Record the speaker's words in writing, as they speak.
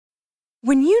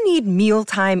When you need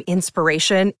mealtime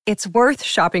inspiration, it's worth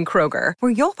shopping Kroger,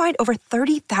 where you'll find over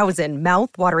 30,000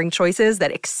 mouth-watering choices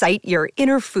that excite your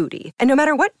inner foodie. And no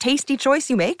matter what tasty choice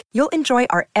you make, you'll enjoy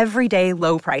our everyday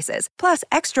low prices, plus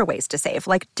extra ways to save,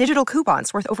 like digital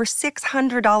coupons worth over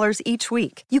 $600 each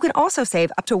week. You can also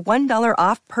save up to $1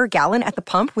 off per gallon at the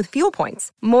pump with fuel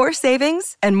points. More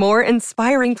savings and more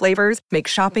inspiring flavors make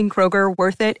shopping Kroger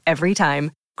worth it every time.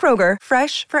 Kroger,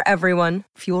 fresh for everyone.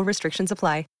 Fuel restrictions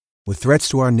apply. With threats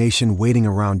to our nation waiting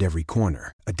around every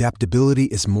corner, adaptability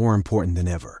is more important than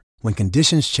ever. When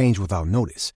conditions change without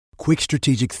notice, quick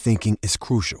strategic thinking is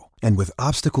crucial. And with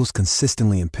obstacles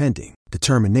consistently impending,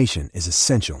 determination is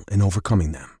essential in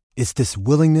overcoming them. It's this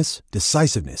willingness,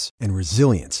 decisiveness, and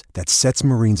resilience that sets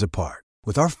Marines apart.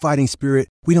 With our fighting spirit,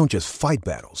 we don't just fight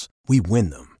battles, we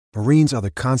win them. Marines are the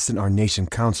constant our nation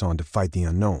counts on to fight the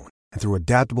unknown. And through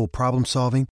adaptable problem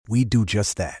solving, we do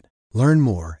just that. Learn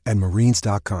more at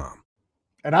marines.com.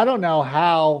 And I don't know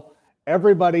how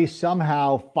everybody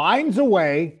somehow finds a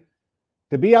way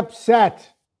to be upset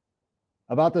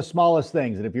about the smallest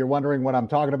things. And if you're wondering what I'm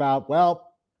talking about,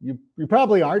 well, you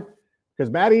probably aren't,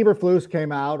 because Matt Eberflus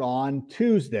came out on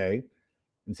Tuesday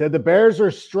and said the Bears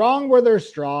are strong where they're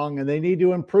strong and they need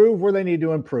to improve where they need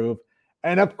to improve.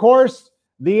 And of course,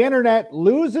 the internet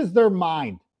loses their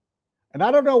mind. And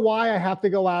I don't know why I have to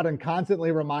go out and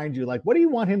constantly remind you, like, what do you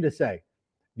want him to say?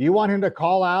 Do you want him to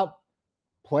call out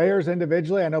players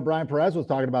individually? I know Brian Perez was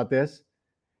talking about this.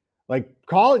 Like,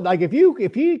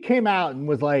 if he came out and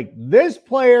was like, this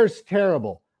player's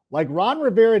terrible, like Ron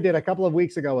Rivera did a couple of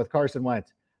weeks ago with Carson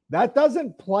Wentz, that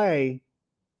doesn't play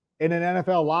in an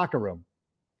NFL locker room.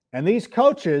 And these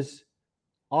coaches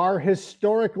are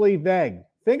historically vague.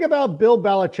 Think about Bill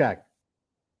Belichick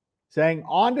saying,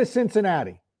 on to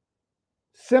Cincinnati.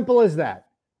 Simple as that.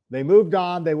 They moved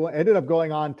on. They ended up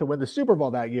going on to win the Super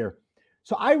Bowl that year.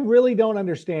 So I really don't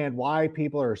understand why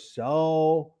people are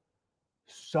so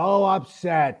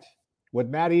upset with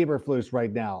Matt Eberflus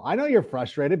right now. I know you're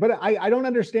frustrated, but I don't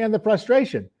understand the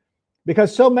frustration,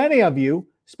 because so many of you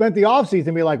spent the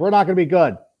offseason being like, we're not going to be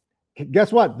good.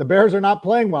 Guess what? The Bears are not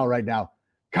playing well right now.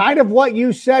 Kind of what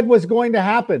you said was going to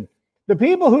happen. The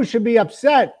people who should be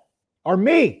upset are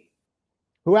me,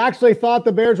 who actually thought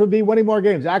the Bears would be winning more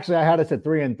games. Actually, I had us at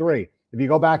 3-3. If you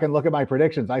go back and look at my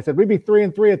predictions, I said we'd be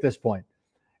 3-3 at this point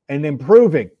and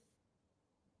improving.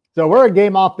 So we're a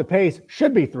game off the pace.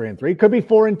 Should be 3-3. Could be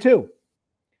 4-2.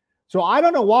 So I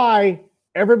don't know why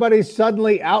everybody's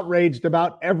suddenly outraged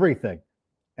about everything.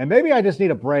 And maybe I just need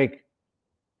a break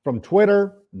from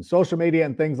Twitter and social media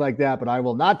and things like that. But I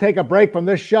will not take a break from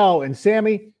this show. And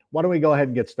Sammy, why don't we go ahead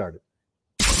and get started?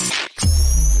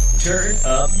 Turn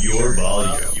up your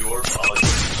volume.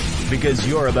 Because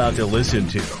you're about to listen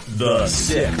to The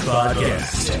Sick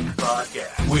Podcast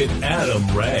with Adam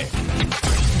Ray.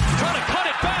 Trying to cut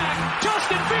it back.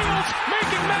 Justin Fields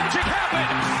making magic happen.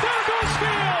 There goes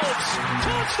Fields.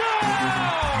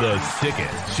 Touchdown. The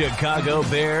sickest Chicago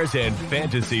Bears and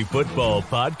fantasy football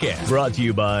podcast. Brought to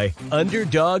you by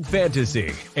Underdog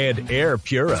Fantasy and Air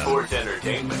Pura. Sports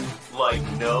entertainment like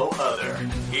no other.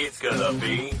 It's gonna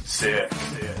be sick.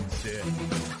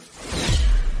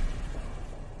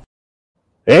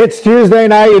 It's Tuesday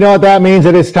night. You know what that means.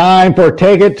 It is time for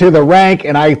Take It to the Rank.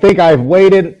 And I think I've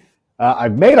waited.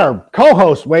 I've made our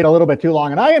co-host wait a little bit too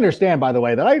long. And I understand, by the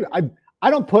way, that I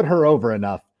don't put her over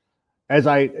enough,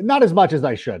 not as much as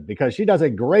I should, because she does a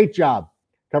great job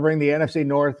covering the NFC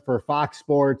North for Fox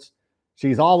Sports.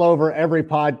 She's all over every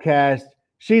podcast.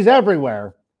 She's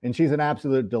everywhere. And she's an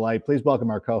absolute delight. Please welcome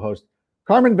our co-host,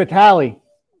 Carmen Vitale.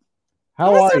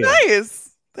 How are you?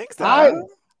 Nice. Thanks, Adam.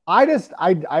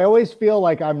 I always feel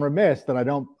like I'm remiss that I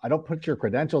don't put your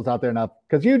credentials out there enough,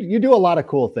 because you do a lot of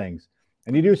cool things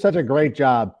and you do such a great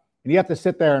job, and you have to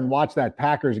sit there and watch that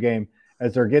Packers game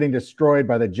as they're getting destroyed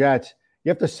by the Jets. You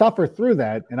have to suffer through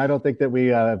that, and I don't think that we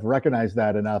have recognized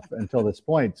that enough until this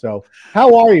point. So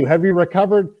how are you? Have you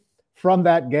recovered from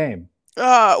that game?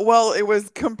 Well, it was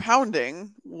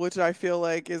compounding, which I feel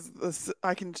like is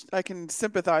I can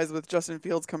sympathize with Justin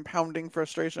Fields' compounding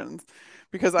frustrations,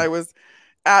 because I was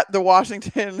at the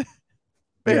Washington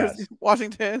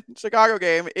Chicago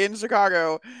game in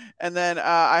Chicago, and then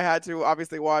I had to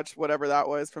obviously watch whatever that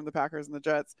was from the Packers and the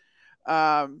Jets.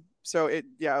 So a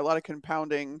lot of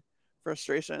compounding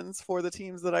frustrations for the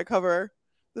teams that I cover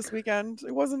this weekend.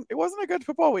 It wasn't a good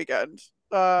football weekend.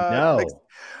 No.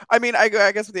 I mean, I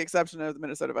guess with the exception of the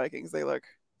Minnesota Vikings, they look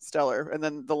stellar. And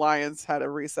then the Lions had a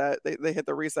reset. They hit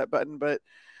the reset button, but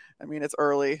I mean, it's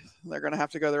early. They're going to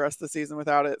have to go the rest of the season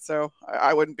without it. So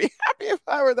I wouldn't be happy if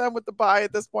I were them with the bye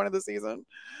at this point of the season.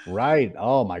 Right.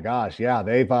 Oh my gosh. Yeah.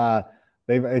 They've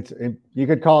You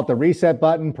could call it the reset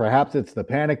button. Perhaps it's the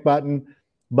panic button.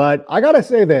 But I got to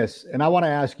say this, and I want to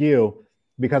ask you,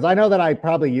 because I know that I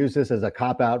probably use this as a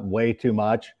cop-out way too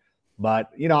much.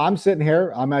 But, I'm sitting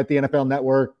here. I'm at the NFL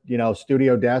Network,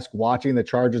 studio desk watching the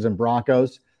Chargers and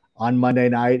Broncos on Monday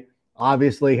night.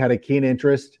 Obviously had a keen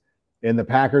interest in the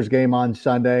Packers game on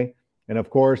Sunday. And, of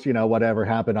course, whatever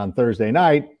happened on Thursday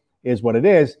night is what it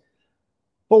is.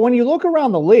 But when you look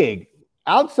around the league,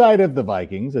 outside of the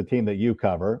Vikings, a team that you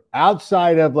cover,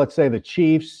 outside of, let's say, the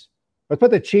Chiefs, let's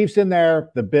put the Chiefs in there,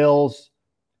 the Bills,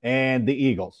 and the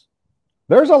Eagles.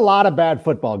 There's a lot of bad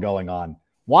football going on.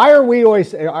 Why are we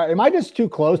always? Am I just too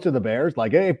close to the Bears? I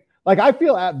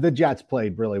feel the Jets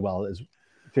played really well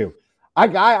too. I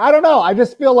don't know. I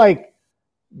just feel like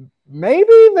maybe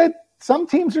that some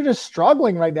teams are just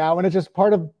struggling right now, and it's just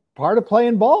part of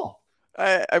playing ball.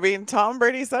 I mean, Tom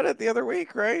Brady said it the other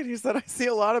week, right? He said, I see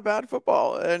a lot of bad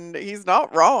football, and he's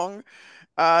not wrong.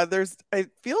 It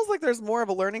feels like there's more of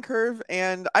a learning curve,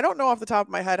 and I don't know off the top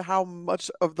of my head how much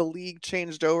of the league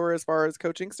changed over as far as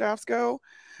coaching staffs go.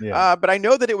 Yeah. But I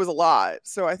know that it was a lot.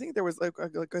 So I think there was like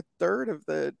a third of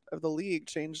the league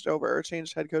changed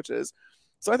head coaches.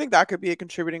 So I think that could be a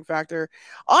contributing factor.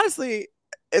 Honestly,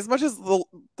 as much as the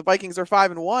Vikings are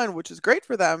 5-1, which is great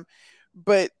for them,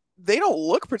 but they don't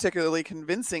look particularly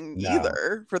convincing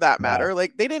either, for that matter. No.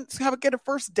 Like, they didn't get a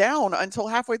first down until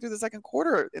halfway through the second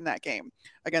quarter in that game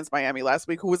against Miami last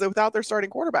week, who was without their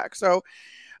starting quarterback. So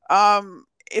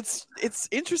it's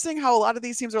interesting how a lot of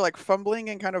these teams are like fumbling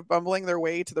and kind of bumbling their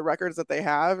way to the records that they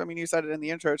have. I mean, you said it in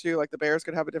the intro too, like the Bears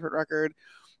could have a different record.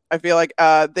 I feel like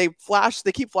they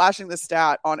keep flashing this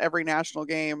stat on every national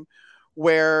game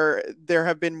where there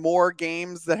have been more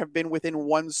games that have been within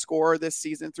one score this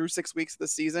season through 6 weeks of the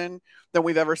season than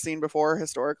we've ever seen before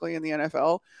historically in the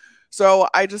NFL. So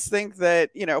I just think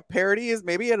that, parity is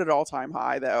maybe at an all-time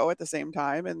high though at the same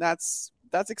time. And that's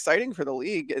exciting for the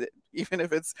league, even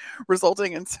if it's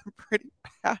resulting in some pretty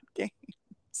bad games.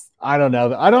 I don't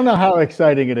know. I don't know how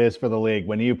exciting it is for the league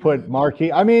when you put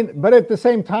marquee. But at the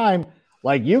same time,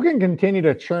 like, you can continue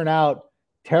to churn out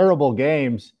terrible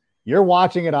games. You're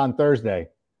watching it on Thursday.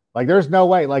 Like, there's no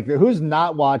way. Like, who's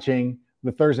not watching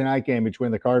the Thursday night game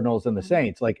between the Cardinals and the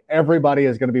Saints? Like, everybody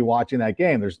is going to be watching that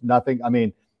game. There's nothing.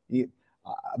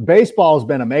 Baseball has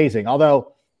been amazing,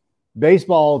 although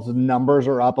baseball's numbers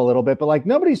are up a little bit, but like,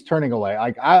 nobody's turning away.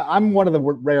 Like, I'm one of the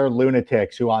rare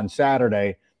lunatics who on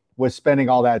Saturday was spending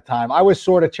all that time. I was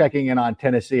sort of checking in on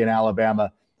Tennessee and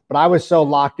Alabama, but I was so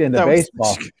locked into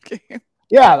baseball.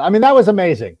 Yeah, that was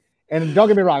amazing. And don't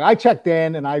get me wrong, I checked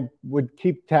in and I would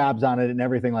keep tabs on it and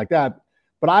everything like that.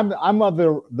 But I'm of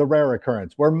the rare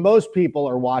occurrence where most people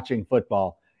are watching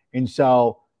football. And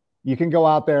so you can go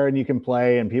out there and you can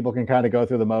play and people can kind of go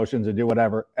through the motions and do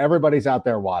whatever. Everybody's out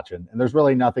there watching and there's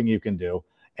really nothing you can do.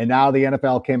 And now the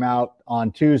NFL came out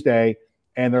on Tuesday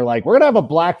and they're like, we're going to have a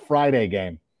Black Friday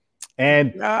game.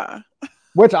 And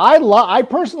which I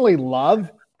personally love,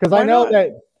 because I know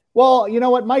that. Well, you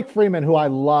know what? Mike Freeman, who I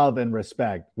love and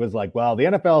respect, was like, well, the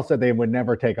NFL said they would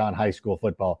never take on high school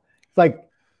football. It's like,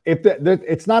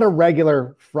 it's not a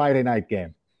regular Friday night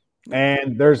game.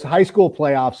 And there's high school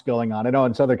playoffs going on. I know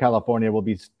in Southern California, we'll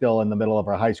be still in the middle of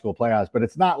our high school playoffs, but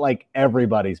it's not like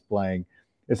everybody's playing.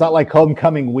 It's not like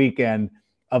homecoming weekend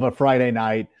of a Friday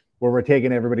night where we're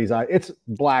taking everybody's eye. It's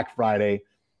Black Friday.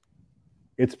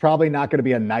 It's probably not going to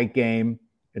be a night game.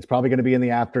 It's probably going to be in the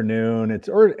afternoon.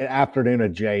 Or afternoon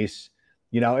at Jace.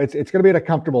 It's going to be at a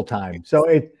comfortable time. So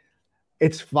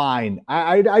it's fine.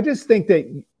 I just think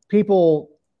that people,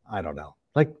 I don't know,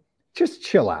 like, just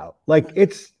chill out. Like,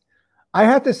 I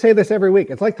have to say this every week.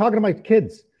 It's like talking to my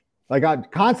kids. Like, I'm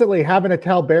constantly having to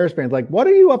tell Bears fans, like, what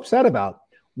are you upset about?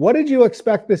 What did you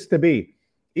expect this to be?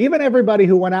 Even everybody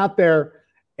who went out there,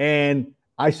 and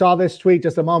I saw this tweet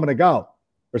just a moment ago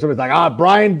where somebody's like,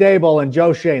 Brian Daboll and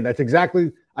Joe Schoen. That's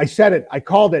exactly, I said it. I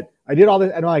called it. I did all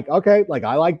this. And I'm like, okay, like,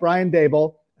 I like Brian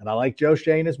Daboll and I like Joe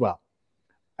Schoen as well.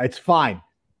 It's fine.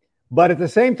 But at the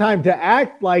same time, to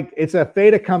act like it's a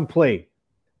fait accompli,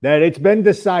 that it's been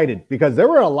decided, because there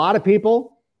were a lot of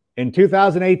people in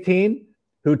 2018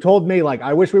 who told me, like,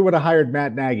 I wish we would have hired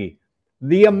Matt Nagy.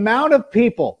 The amount of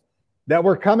people that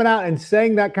were coming out and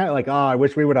saying that kind of like, I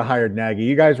wish we would have hired Nagy.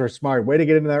 You guys were smart. Way to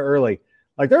get in there early.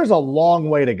 Like, there's a long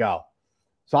way to go.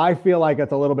 So I feel like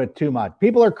it's a little bit too much.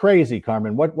 People are crazy,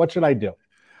 Carmen. What should I do?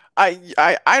 I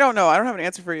don't know. I don't have an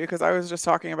answer for you, because I was just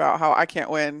talking about how I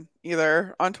can't win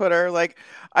either on Twitter. Like,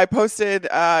 I posted,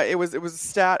 it was a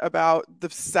stat about the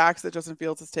sacks that Justin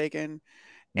Fields has taken,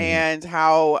 and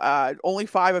how only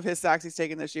 5 of his sacks he's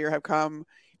taken this year have come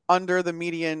under the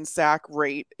median sack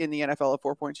rate in the NFL of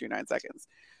 4.29 seconds.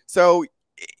 So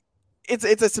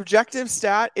it's a subjective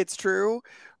stat. It's true,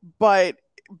 but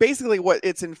basically what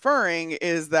it's inferring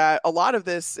is that a lot of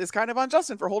this is kind of on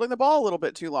Justin for holding the ball a little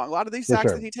bit too long. A lot of these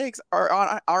sacks that he takes are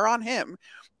on him.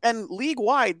 And league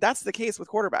wide, that's the case with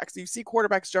quarterbacks. You see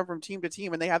quarterbacks jump from team to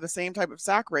team and they have the same type of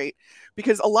sack rate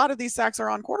because a lot of these sacks are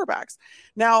on quarterbacks.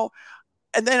 Now,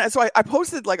 and then so I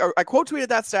posted, like, I quote tweeted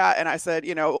that stat and I said,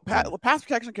 pass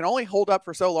protection can only hold up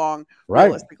for so long,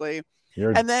 realistically.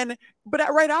 And then, but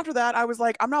right after that, I was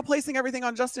like, I'm not placing everything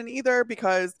on Justin either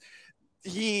because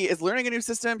he is learning a new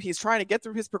system. He's trying to get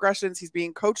through his progressions. He's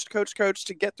being coached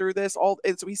to get through this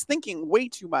and so he's thinking way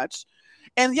too much.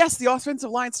 And yes, the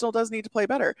offensive line still does need to play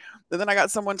better. And then I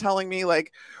got someone telling me,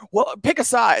 like, well, pick a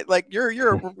side. Like, you're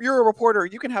a reporter.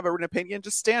 You can have an opinion.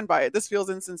 Just stand by it. This feels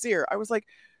insincere. I was like,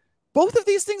 both of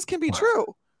these things can be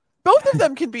true. Both of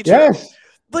them can be true. Yes.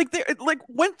 Like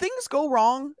when things go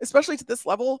wrong, especially to this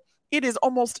level, it is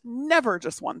almost never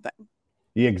just one thing.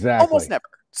 Exactly. Almost never.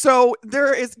 So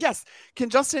there is, yes. Can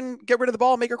Justin get rid of the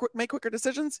ball and make quicker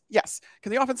decisions? Yes.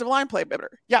 Can the offensive line play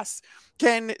better? Yes.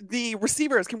 Can the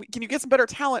receivers, can you get some better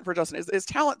talent for Justin? Is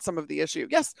talent some of the issue?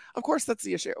 Yes, of course that's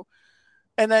the issue.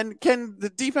 And then can the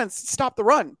defense stop the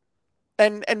run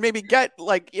and maybe get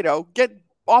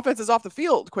offenses off the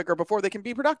field quicker before they can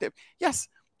be productive? Yes.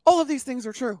 All of these things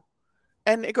are true.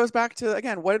 And it goes back to,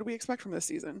 again, what did we expect from this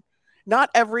season? Not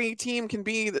every team can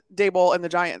be Daboll and the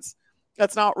Giants.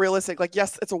 That's not realistic. Like,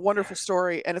 yes, it's a wonderful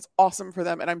story and it's awesome for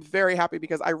them. And I'm very happy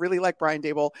because I really like Brian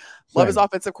Daboll. Love his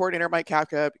offensive coordinator, Mike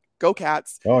Kafka. Go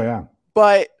Cats. Oh yeah.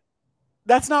 But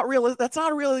that's not real. That's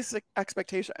not a realistic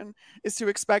expectation, is to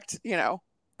expect,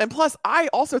 and plus I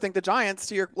also think the Giants,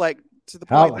 to the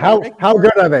point. How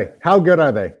good are they? How good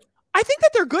are they? I think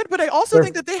that they're good, but I also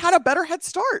think that they had a better head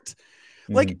start.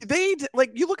 Like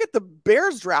you look at the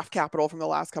Bears draft capital from the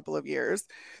last couple of years,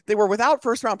 they were without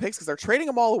first round picks because they're trading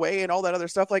them all away and all that other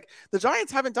stuff. Like the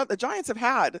Giants have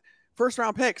had first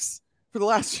round picks for the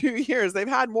last few years. They've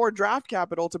had more draft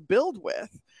capital to build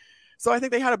with. So I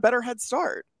think they had a better head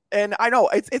start. And I know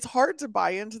it's hard to buy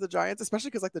into the Giants,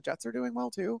 especially because the Jets are doing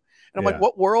well too. And I'm like,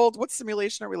 what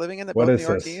simulation are we living in that both New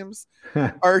York teams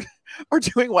are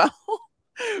doing well?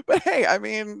 But hey, I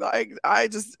mean, I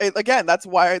just, again, that's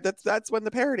why that's when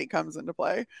the parity comes into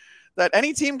play, that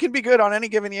any team can be good on any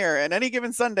given year and any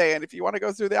given Sunday. And if you want to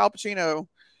go through the Al Pacino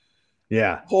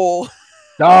whole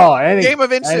game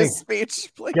of inches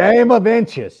speech, please. Game of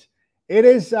inches. It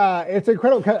is, it's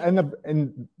incredible.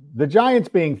 And the Giants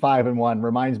being 5-1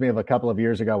 reminds me of a couple of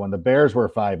years ago when the Bears were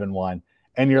 5-1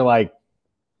 and you're like,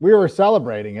 we were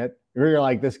celebrating it. You're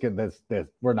like, this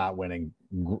we're not winning.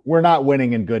 We're not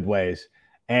winning in good ways.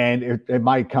 And it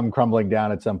might come crumbling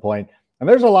down at some point. And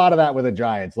there's a lot of that with the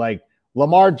Giants. Like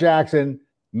Lamar Jackson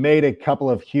made a couple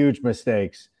of huge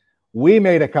mistakes. We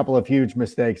made a couple of huge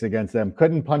mistakes against them.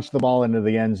 Couldn't punch the ball into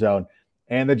the end zone.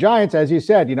 And the Giants, as you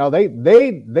said,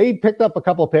 they picked up a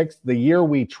couple of picks the year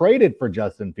we traded for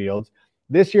Justin Fields.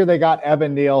 This year they got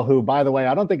Evan Neal, who, by the way,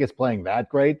 I don't think is playing that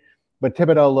great, but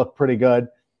Thibodeau looked pretty good.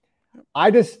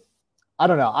 I don't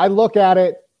know. I look at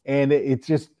it and it's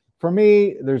just, for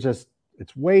me,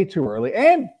 it's way too early.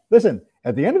 And listen,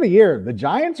 at the end of the year, the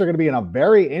Giants are going to be in a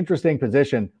very interesting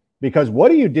position because what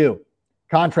do you do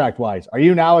contract-wise? Are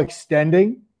you now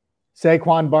extending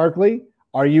Saquon Barkley?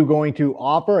 Are you going to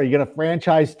offer? Are you going to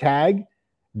franchise tag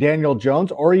Daniel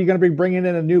Jones? Or are you going to be bringing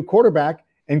in a new quarterback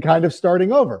and kind of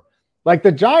starting over? Like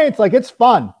the Giants, it's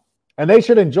fun and they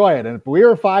should enjoy it. And if we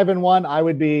were 5-1, I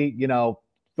would be,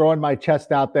 throwing my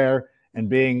chest out there and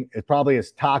being probably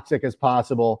as toxic as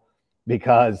possible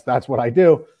because that's what I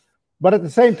do. But at the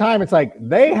same time, it's like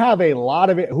they have a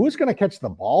lot of it. Who's going to catch the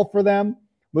ball for them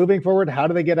moving forward? How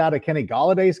do they get out of Kenny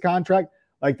Galladay's contract?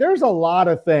 Like there's a lot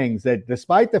of things that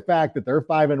despite the fact that they're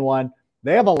 5-1,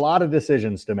 they have a lot of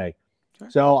decisions to make.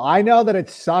 So I know that it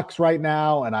sucks right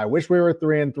now and I wish we were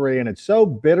 3-3 and it's so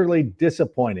bitterly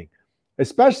disappointing,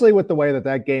 especially with the way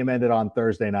that game ended on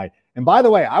Thursday night. And by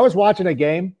the way, I was watching a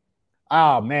game.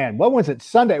 Oh man, what was it?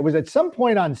 Sunday. It was at some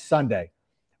point on Sunday.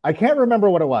 I can't remember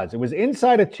what it was. It was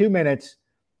inside of 2 minutes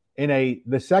in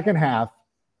the second half,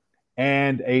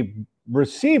 and a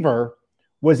receiver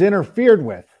was interfered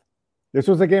with. This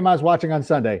was a game I was watching on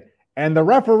Sunday, and the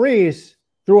referees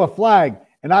threw a flag.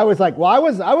 And I was like, well, I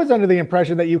was under the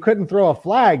impression that you couldn't throw a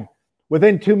flag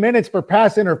within 2 minutes for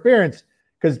pass interference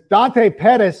because Dante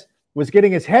Pettis was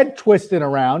getting his head twisted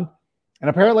around, and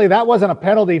apparently that wasn't a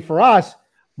penalty for us,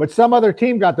 but some other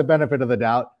team got the benefit of the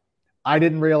doubt. I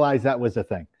didn't realize that was a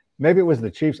thing. Maybe it was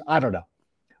the Chiefs. I don't know.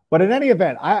 But in any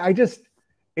event,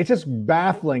 it's just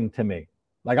baffling to me.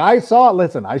 Like I saw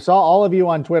all of you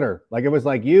on Twitter. Like it was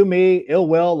like you, me, Ill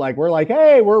Will. Like we're like,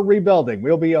 hey, we're rebuilding.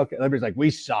 We'll be okay. Everybody's like, we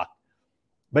suck.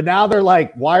 But now they're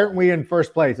like, why aren't we in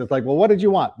first place? It's like, well, what did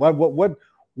you want?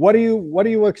 What are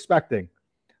you expecting?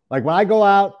 Like when I go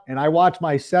out and I watch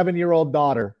my 7-year-old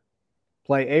daughter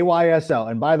play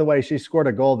AYSL, and by the way, she scored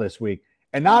a goal this week,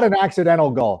 and not an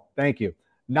accidental goal. Thank you.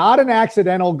 Not an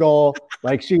accidental goal,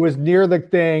 like she was near the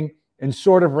thing and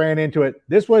sort of ran into it.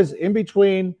 This was in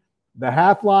between the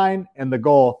half line and the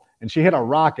goal, and she hit a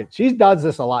rocket. She does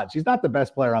this a lot. She's not the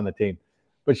best player on the team,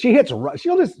 but she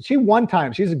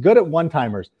one-time. She's good at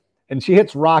one-timers, and she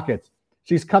hits rockets.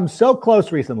 She's come so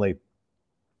close recently.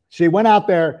 She went out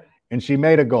there and she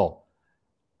made a goal.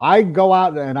 I go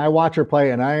out and I watch her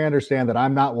play, and I understand that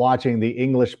I'm not watching the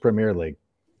English Premier League.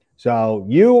 So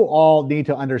you all need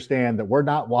to understand that we're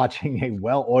not watching a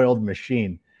well-oiled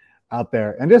machine out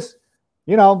there. And just,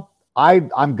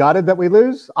 I'm gutted that we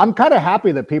lose. I'm kind of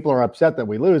happy that people are upset that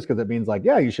we lose, because it means like,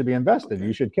 yeah, you should be invested. Okay.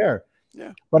 You should care.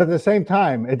 Yeah. But at the same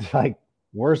time, it's like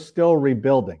we're still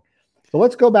rebuilding. So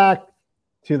let's go back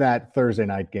to that Thursday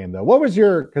night game, though. What was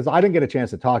because I didn't get a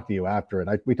chance to talk to you after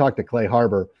it. We talked to Clay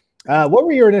Harbor. What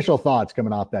were your initial thoughts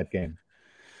coming off that game?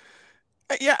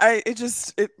 Yeah,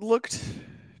 it looked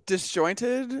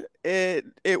disjointed.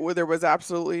 There was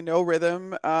absolutely no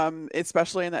rhythm,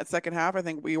 especially in that second half. I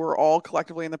think we were all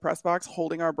collectively in the press box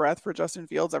holding our breath for Justin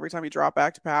Fields every time he dropped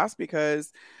back to pass,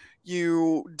 because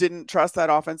you didn't trust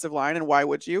that offensive line. And why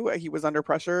would you? He was under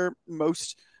pressure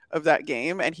most of that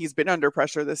game, and he's been under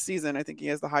pressure this season. I think he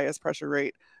has the highest pressure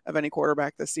rate of any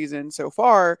quarterback this season so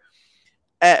far.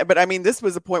 But I mean, this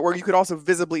was a point where you could also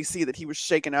visibly see that he was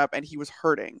shaken up and he was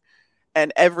hurting.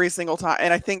 And every single time,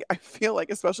 and I feel like,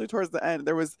 especially towards the end,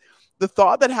 there was the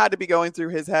thought that had to be going through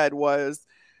his head was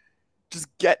just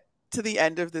get to the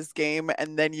end of this game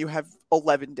and then you have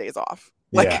 11 days off.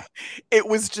 It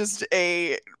was just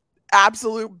a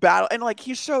absolute battle. And like,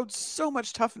 he showed so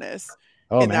much toughness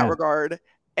that regard.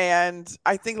 And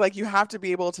I think like you have to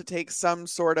be able to take some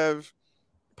sort of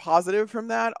positive from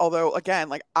that. Although again,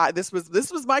 like this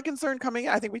was my concern coming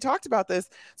in. I think we talked about this.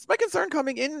 So my concern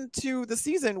coming into the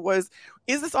season was,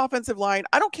 is this offensive line?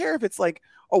 I don't care if it's like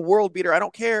a world beater. I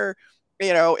don't care,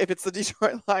 if it's the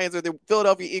Detroit Lions or the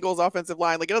Philadelphia Eagles offensive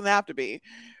line. Like, it doesn't have to be.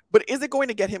 But is it going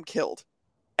to get him killed?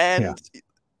 And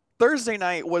Thursday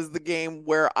night was the game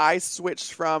where I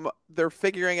switched from they're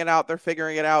figuring it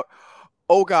out.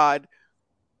 Oh God,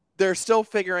 they're still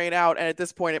figuring it out. And at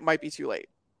this point, it might be too late.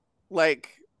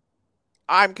 Like,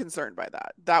 I'm concerned by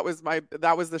that. That was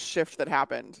the shift that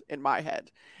happened in my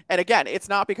head. And again, it's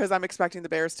not because I'm expecting the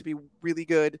Bears to be really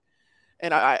good.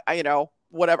 And I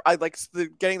whatever, I like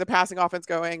getting the passing offense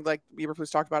going, like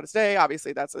Eberflus talked about it today.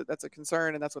 Obviously that's a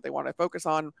concern, and that's what they want to focus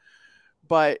on.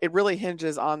 But it really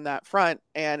hinges on that front.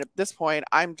 And at this point,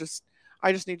 I just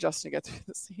need Justin to get through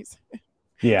the season.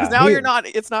 Yeah. Because now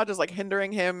it's not just like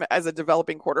hindering him as a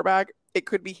developing quarterback. It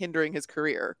could be hindering his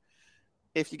career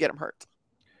if you get him hurt.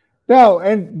 No,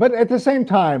 but at the same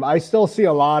time, I still see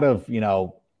a lot of,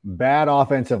 bad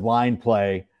offensive line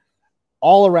play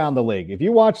all around the league. If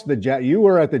you watch you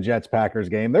were at the Jets-Packers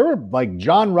game, there were like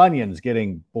John Runyon's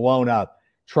getting blown up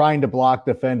trying to block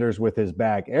defenders with his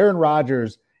back. Aaron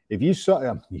Rodgers, I know you saw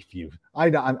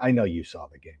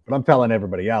the game, but I'm telling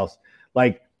everybody else,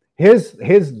 like his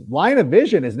line of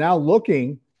vision is now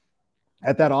looking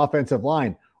at that offensive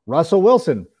line. Russell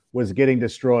Wilson was getting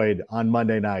destroyed on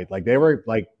Monday night. Like they were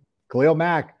like Khalil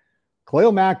Mack,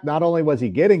 not only was he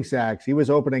getting sacks, he was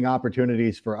opening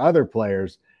opportunities for other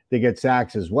players to get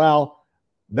sacks as well.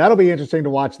 That'll be interesting to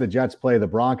watch the Jets play the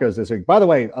Broncos this week. By the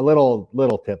way, a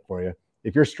little tip for you.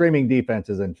 If you're streaming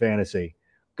defenses in fantasy,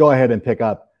 go ahead and pick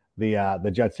up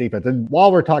the Jets defense. And while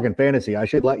we're talking fantasy, I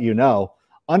should let you know,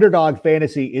 Underdog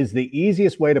Fantasy is the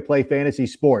easiest way to play fantasy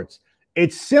sports.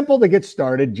 It's simple to get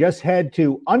started. Just head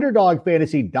to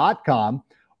underdogfantasy.com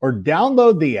or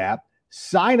download the app,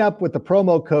 sign up with the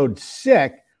promo code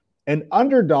SICK, and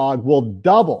Underdog will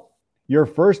double your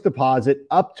first deposit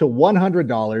up to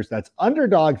 $100. That's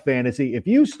Underdog Fantasy. If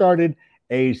you started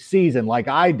a season like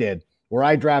I did, where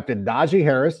I drafted Najee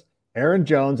Harris, Aaron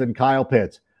Jones, and Kyle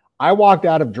Pitts, I walked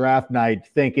out of draft night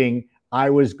thinking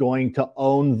I was going to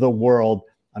own the world.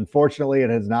 Unfortunately, it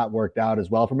has not worked out as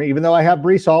well for me, even though I have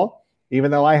Breece Hall, even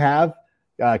though I have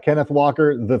Kenneth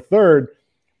Walker III.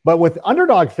 But with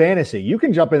Underdog Fantasy, you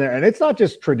can jump in there, and it's not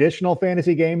just traditional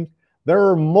fantasy games. There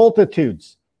are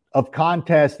multitudes of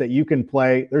contests that you can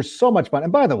play. There's so much fun.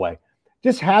 And by the way,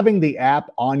 just having the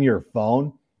app on your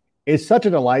phone is such a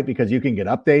delight, because you can get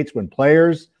updates when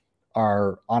players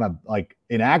are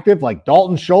inactive. Like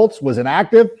Dalton Schultz was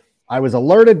inactive. I was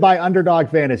alerted by Underdog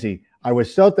Fantasy. I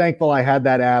was so thankful I had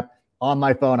that app on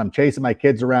my phone. I'm chasing my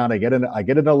kids around. I get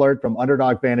an alert from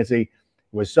Underdog Fantasy. It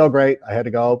was so great. I had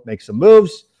to go make some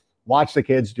moves. watch the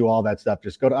kids, do all that stuff.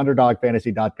 Just go to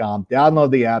underdogfantasy.com,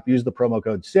 download the app, use the promo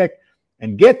code SICK,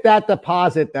 and get that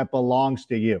deposit that belongs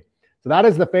to you. So that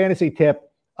is the fantasy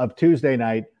tip of Tuesday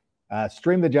night.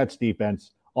 Stream the Jets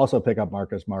defense. Also pick up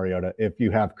Marcus Mariota if you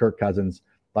have Kirk Cousins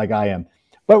like I am.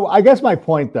 But I guess my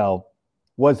point, though,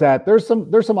 was that there's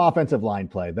some offensive line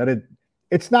play that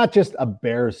it's not just a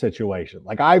Bears situation.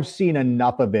 Like, I've seen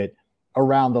enough of it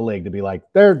around the league to be like,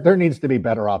 there needs to be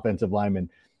better offensive linemen.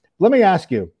 Let me ask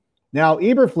you now,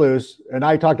 Eberflus, and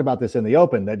I talked about this in the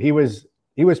open, that he was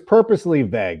purposely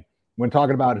vague when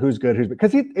talking about who's good,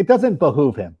 because it doesn't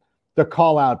behoove him to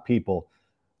call out people.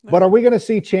 But are we going to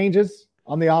see changes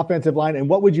on the offensive line? And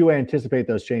what would you anticipate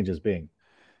those changes being?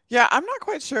 Yeah, I'm not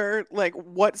quite sure like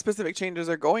what specific changes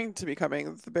are going to be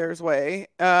coming the Bears' way.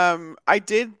 I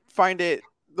did find the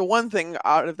one thing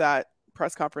out of that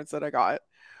press conference that I got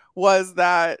was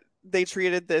that they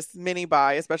treated this mini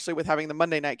bye, especially with having the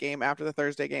Monday night game after the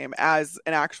Thursday game, as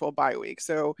an actual bye week.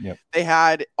 So They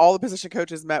had all the position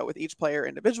coaches met with each player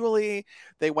individually.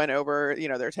 They went over,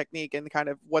 their technique and kind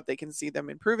of what they can see them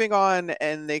improving on.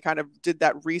 And they kind of did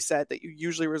that reset that you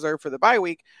usually reserve for the bye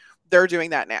week. They're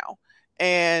doing that now.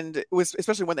 And it was,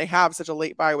 especially when they have such a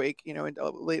late bye week,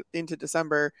 late into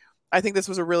December, I think that's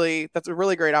a really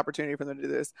great opportunity for them to do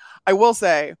this. I will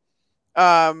say,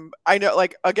 I know,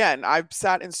 like, again, I've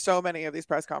sat in so many of these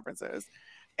press conferences,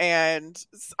 and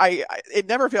it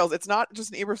never fails. It's not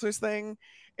just an Eberflus thing.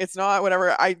 It's not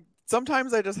whatever.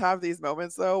 Sometimes I just have these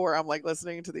moments though, where I'm like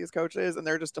listening to these coaches and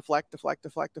they're just deflect.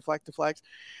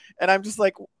 And I'm just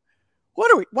like,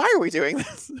 why are we doing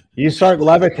this? You start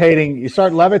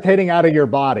levitating out of your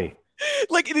body.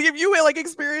 Like, if you like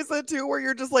experience that too, where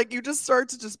you're just like, you just start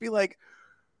to just be like,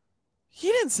 he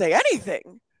didn't say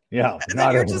anything. Yeah. And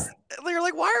then you're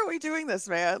like, why are we doing this,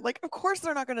 man? Like, of course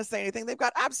they're not going to say anything. They've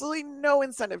got absolutely no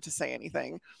incentive to say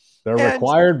anything. They're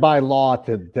required by law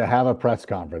to have a press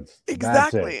conference.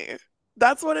 Exactly.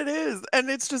 That's what it is. And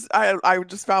it's just, I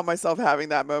just found myself having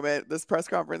that moment, this press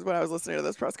conference, when I was listening to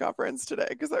this press conference today,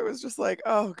 because I was just like,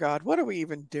 oh God, what are we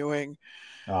even doing?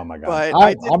 Oh my God.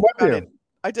 But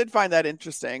I did find that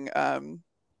interesting.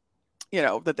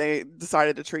 That they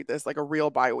decided to treat this like a real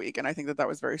bye week. And I think that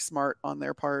was very smart on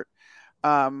their part.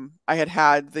 I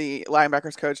had the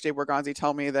linebackers coach, Dave Borgonzi,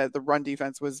 tell me that the run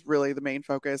defense was really the main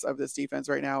focus of this defense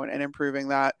right now and improving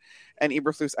that. And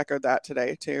Eberflus echoed that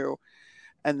today too.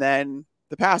 And then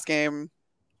the pass game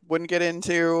wouldn't get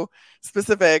into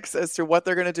specifics as to what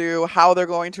they're going to do, how they're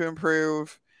going to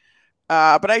improve.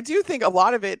 But I do think a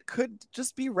lot of it could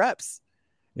just be reps.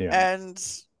 Yeah.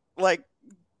 And like,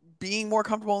 being more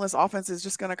comfortable in this offense is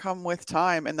just going to come with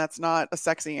time. And that's not a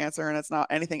sexy answer. And it's not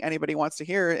anything anybody wants to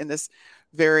hear in this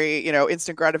very,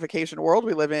 instant gratification world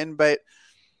we live in. But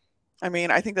I mean,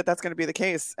 I think that that's going to be the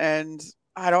case. And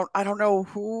I don't know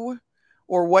who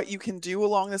or what you can do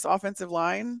along this offensive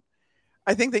line.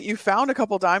 I think that you found a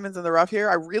couple diamonds in the rough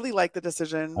here. I really like the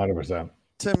decision 100%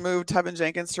 to move Tevin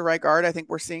Jenkins to right guard. I think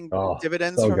we're seeing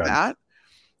dividends from that.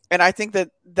 And I think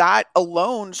that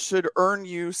alone should earn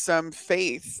you some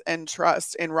faith and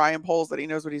trust in Ryan Poles, that he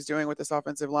knows what he's doing with this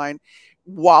offensive line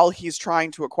while he's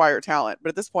trying to acquire talent. But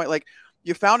at this point, like,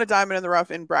 you found a diamond in the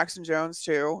rough in Braxton Jones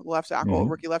too, left tackle,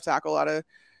 rookie left tackle out of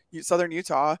Southern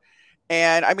Utah.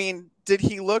 And I mean, did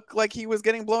he look like he was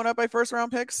getting blown up by first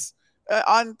round picks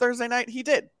on Thursday night? He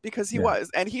did, because he was.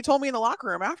 And he told me in the locker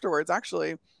room afterwards,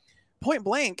 actually, point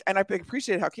blank, and I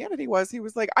appreciated how candid he was. He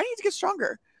was like, I need to get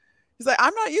stronger. He's like,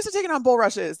 I'm not used to taking on bull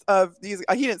rushes of these.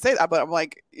 He didn't say that, but I'm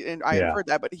like, and I heard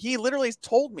that, but he literally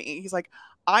told me, he's like,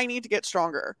 I need to get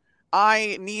stronger.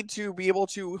 I need to be able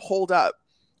to hold up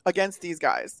against these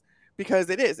guys,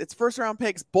 because it's first round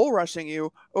picks bull rushing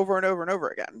you over and over and over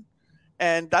again.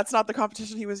 And that's not the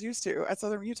competition he was used to at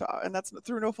Southern Utah. And that's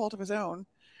through no fault of his own.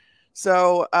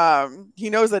 So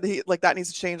he knows that that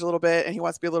needs to change a little bit, and he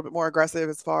wants to be a little bit more aggressive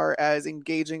as far as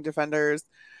engaging defenders,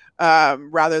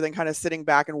 rather than kind of sitting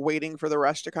back and waiting for the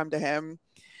rush to come to him.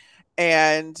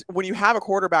 And when you have a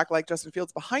quarterback like Justin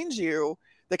Fields behind you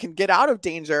that can get out of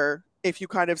danger, if you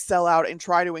kind of sell out and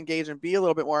try to engage and be a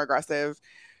little bit more aggressive,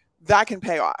 that can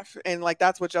pay off. And like,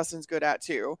 that's what Justin's good at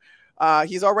too.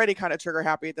 He's already kind of trigger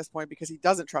happy at this point because he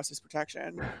doesn't trust his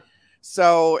protection.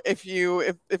 So if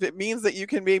it means that you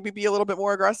can maybe be a little bit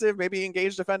more aggressive, maybe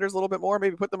engage defenders a little bit more,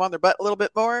 maybe put them on their butt a little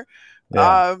bit more,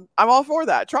 I'm all for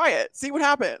that. Try it. See what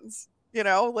happens.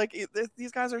 Like,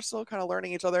 these guys are still kind of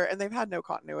learning each other, and they've had no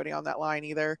continuity on that line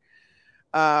either.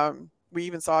 We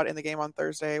even saw it in the game on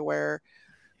Thursday where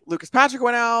Lucas Patrick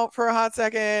went out for a hot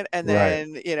second, and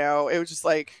then, it was just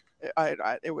like,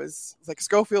 it was like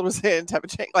Schofield was in, Tevin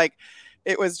Jenkins, like,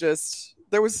 it was just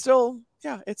there was still,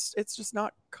 it's just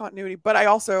not continuity. But I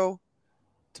also,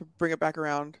 to bring it back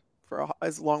around for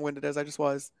as long-winded as I just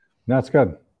was. That's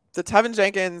good. The Tevin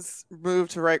Jenkins move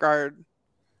to right guard.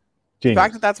 Genius. The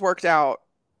fact that that's worked out,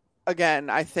 again,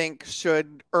 I think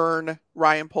should earn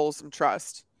Ryan Poles some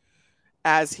trust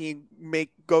as he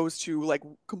goes to like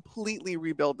completely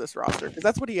rebuild this roster, because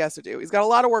that's what he has to do. He's got a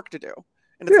lot of work to do,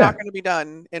 and it's not going to be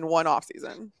done in one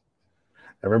offseason.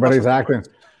 Everybody's acting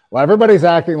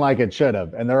like it should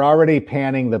have, and they're already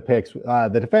panning the picks.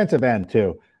 The defensive end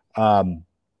too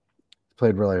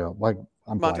played really well. Like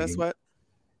Montez Sweat.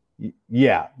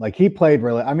 Yeah, like he played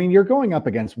really. I mean, you're going up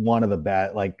against one of the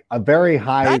best, like a very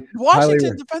high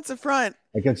Washington defensive front.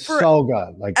 Like it's so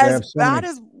good. Like as bad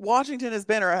as Washington has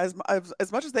been, or as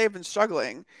much as they've been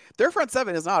struggling, their front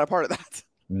seven is not a part of that.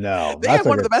 No, they have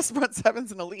one of the best front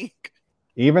sevens in the league.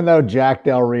 Even though Jack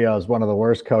Del Rio is one of the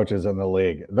worst coaches in the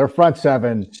league, their front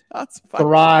seven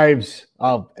thrives.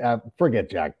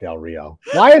 Forget Jack Del Rio.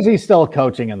 Why is he still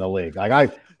coaching in the league? Like I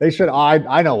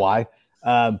know why.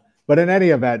 But in any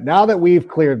event, now that we've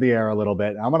cleared the air a little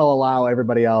bit, I'm going to allow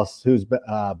everybody else who's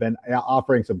been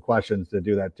offering some questions to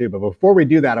do that too. But before we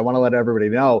do that, I want to let everybody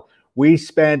know we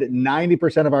spend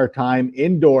 90% of our time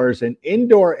indoors, and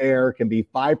indoor air can be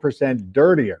 5%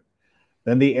 dirtier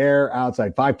than the air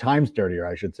outside, 5 times dirtier,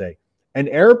 I should say. An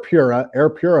air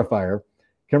purifier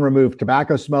can remove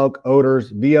tobacco smoke,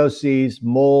 odors, VOCs,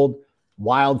 mold,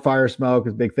 wildfire smoke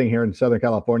is a big thing here in Southern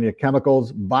California,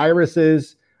 chemicals,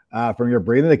 viruses, from your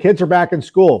breathing. The kids are back in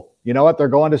school. You know what? They're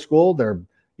going to school.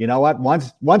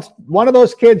 Once one of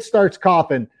those kids starts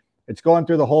coughing, it's going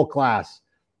through the whole class.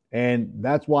 And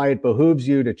that's why it behooves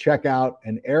you to check out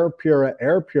an air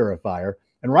purifier.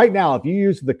 And right now, if you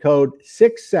use the code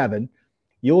 67,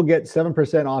 you will get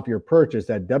 7% off your purchase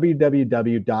at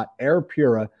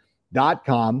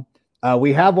www.airpura.com.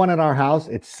 We have one in our house.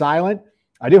 It's silent.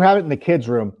 I do have it in the kids'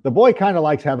 room. The boy kind of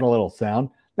likes having a little sound.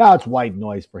 Now it's white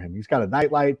noise for him. He's got a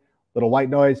nightlight, little white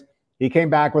noise. He came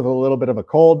back with a little bit of a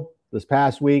cold this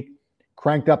past week,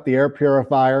 cranked up the air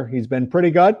purifier. He's been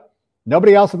pretty good.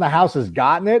 Nobody else in the house has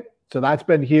gotten it, so that's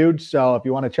been huge. So if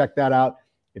you want to check that out,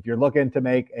 if you're looking to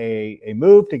make a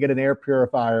move to get an air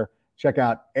purifier, check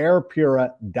out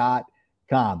airpura.com.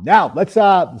 Now,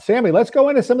 Sammy, let's go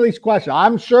into some of these questions.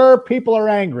 I'm sure people are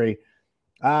angry.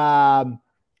 Love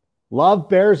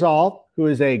Bearsall, who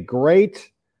is a great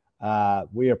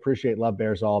we appreciate Love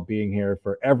Bearsall being here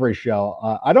for every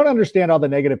show. I don't understand all the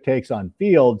negative takes on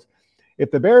Fields.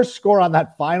 If the Bears score on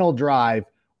that final drive,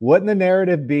 wouldn't the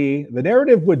narrative be? The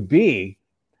narrative would be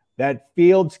that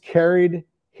Fields carried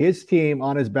his team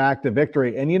on his back to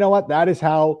victory. And you know what? That is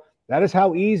how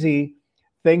easy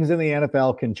things in the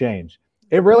NFL can change.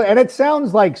 It really, and it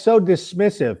sounds like so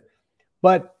dismissive,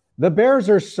 but the Bears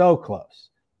are so close.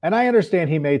 And I understand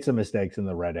he made some mistakes in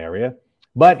the red area,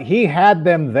 but he had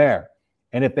them there.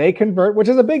 And if they convert, which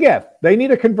is a big if, they need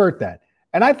to convert that.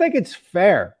 And I think it's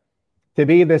fair to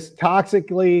be this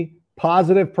toxically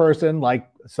positive person like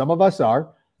some of us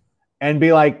are and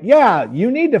be like, yeah, you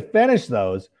need to finish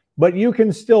those, but you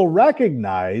can still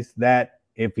recognize that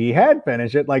if he had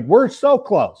finished it, like we're so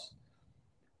close.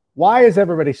 Why is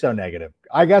everybody so negative?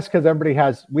 I guess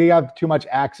because we have too much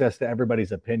access to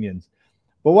everybody's opinions.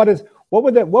 But what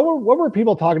were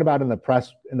people talking about in the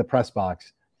press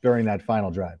box during that final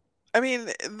drive? I mean,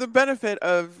 the benefit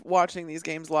of watching these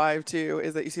games live too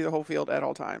is that you see the whole field at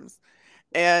all times.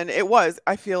 And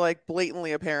I feel like,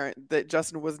 blatantly apparent that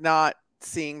Justin was not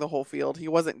seeing the whole field. He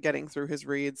wasn't getting through his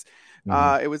reads.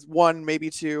 It was 1, maybe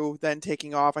 2, then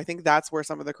taking off. I think that's where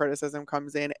some of the criticism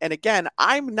comes in. And again,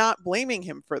 I'm not blaming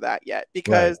him for that yet,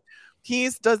 because he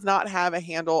does not have a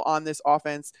handle on this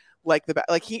offense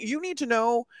you need to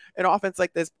know an offense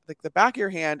like this, like the back of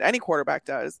your hand, any quarterback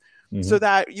does, so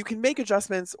that you can make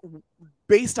adjustments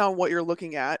based on what you're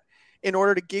looking at in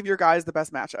order to give your guys the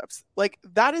best matchups. Like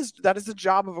that is the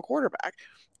job of a quarterback.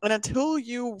 And until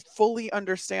you fully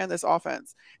understand this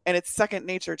offense and it's second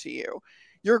nature to you,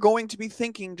 you're going to be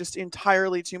thinking just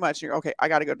entirely too much. You're okay, I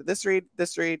got to go to this read,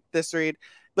 this read, this read.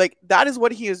 Like that is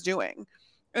what he is doing.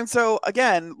 And so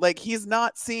again, like he's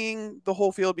not seeing the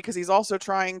whole field because he's also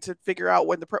trying to figure out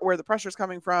where the pressure is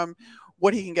coming from,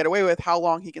 what he can get away with, how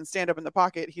long he can stand up in the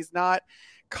pocket. He's not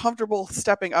comfortable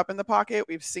stepping up in the pocket.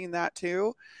 We've seen that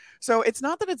too. So it's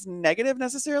not that it's negative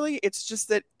necessarily. It's just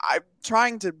that I'm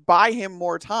trying to buy him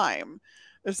more time,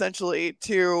 essentially,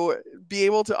 to be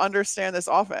able to understand this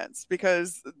offense,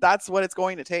 because that's what it's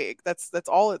going to take. That's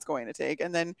all it's going to take.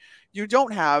 And then you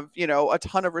don't have, a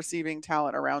ton of receiving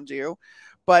talent around you.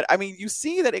 But I mean, you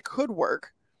see that it could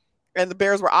work, and the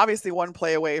Bears were obviously one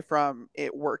play away from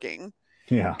it working.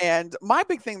 Yeah. And my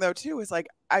big thing though too is like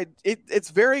it's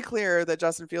very clear that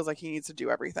Justin feels like he needs to do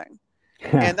everything.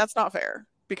 And that's not fair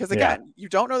because again, you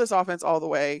don't know this offense all the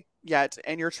way yet,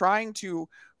 and you're trying to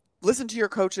listen to your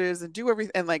coaches and do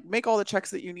everything and like make all the checks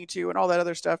that you need to and all that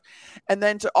other stuff. And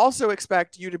then to also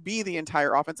expect you to be the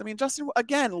entire offense. I mean, Justin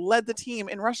again led the team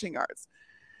in rushing yards.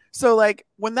 So like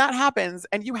when that happens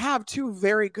and you have two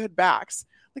very good backs,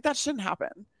 like that shouldn't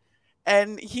happen.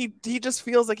 And he just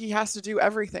feels like he has to do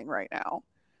everything right now.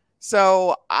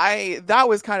 So that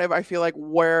was kind of, I feel like,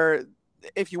 where,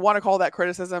 if you want to call that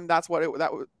criticism, that's what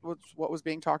what was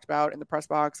being talked about in the press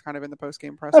box, kind of in the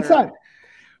post-game presser.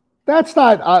 That's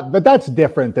not, but that's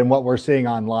different than what we're seeing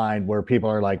online, where people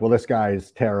are like, well, this guy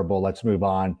is terrible, let's move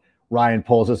on. Ryan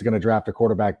Poles is going to draft a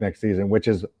quarterback next season, which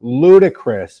is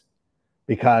ludicrous,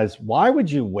 because why would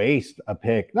you waste a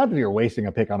pick? Not that you're wasting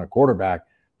a pick on a quarterback,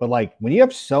 but like when you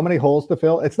have so many holes to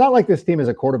fill, it's not like this team is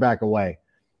a quarterback away.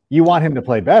 You want him to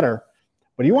play better,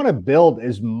 but you want to build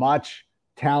as much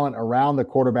talent around the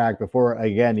quarterback before,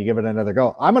 again, you give it another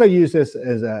go. I'm going to use this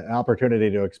as an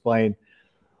opportunity to explain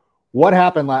what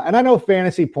happened and I know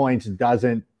fantasy points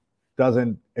doesn't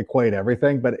equate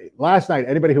everything, but last night,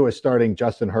 anybody who was starting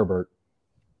Justin Herbert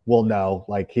will know,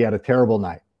 like, he had a terrible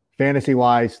night. Fantasy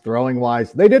wise, throwing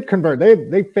wise, they did convert.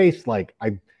 They faced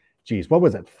what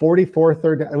was it? 44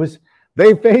 third down.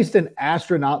 They faced an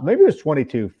astronaut. Maybe it was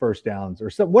 22 first downs or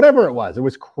something, whatever it was. It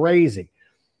was crazy.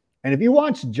 And if you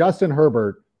watch Justin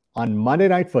Herbert on Monday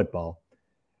Night Football,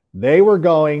 they were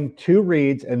going two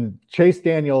reads, and Chase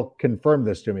Daniel confirmed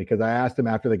this to me because I asked him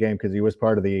after the game, because he was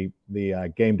part of the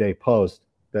Game Day Post,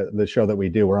 the show that we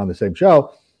do. We're on the same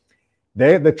show.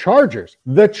 The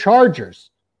Chargers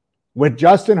with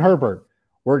Justin Herbert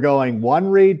were going one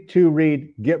read, two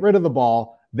read, get rid of the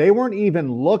ball. They weren't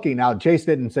even looking. Now, Chase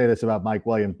didn't say this about Mike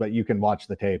Williams, but you can watch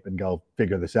the tape and go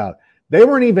figure this out. They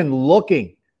weren't even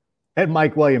looking at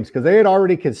Mike Williams because they had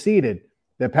already conceded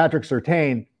that Patrick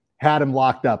Surtain had him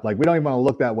locked up. Like, we don't even want to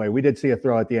look that way. We did see a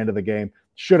throw at the end of the game.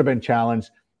 Should have been challenged.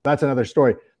 That's another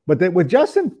story. But with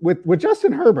Justin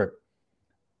Herbert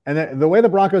and the way the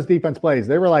Broncos defense plays,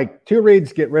 they were like, two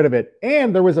reads, get rid of it.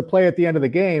 And there was a play at the end of the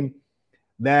game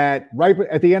that right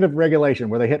at the end of regulation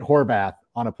where they hit Horvath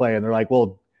on a play, and they're like,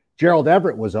 well, Gerald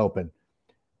Everett was open.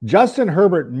 Justin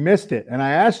Herbert missed it. And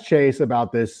I asked Chase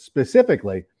about this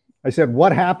specifically. I said,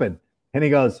 what happened? And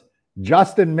he goes,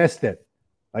 Justin missed it.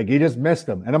 Like, he just missed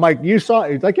him. And I'm like, you saw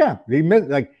it? He's like, yeah, he missed.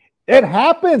 Like, it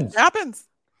happens.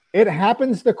 It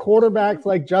happens to quarterbacks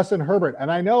like Justin Herbert.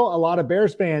 And I know a lot of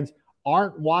Bears fans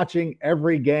aren't watching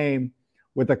every game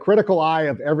with a critical eye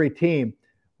of every team.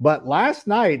 But last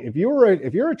night, if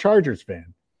you're a Chargers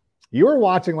fan, you were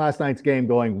watching last night's game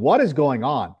going, what is going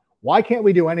on? Why can't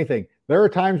we do anything? There are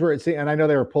times where it seemed, and I know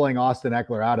they were pulling Austin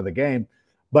Eckler out of the game,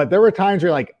 but there were times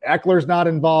where like Eckler's not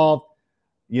involved,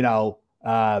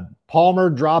 Palmer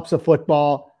drops a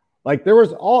football. Like, there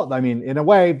was in a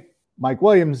way, Mike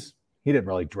Williams, he didn't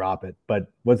really drop it,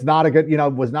 but was not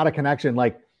a connection.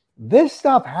 Like, this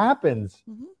stuff happens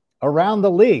around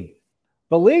the league.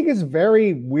 The league is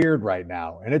very weird right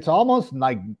now. And it's almost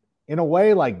like, in a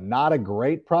way, like not a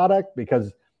great product,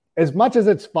 because as much as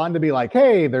it's fun to be like,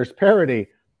 hey, there's parity,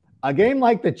 a game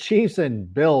like the Chiefs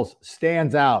and Bills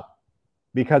stands out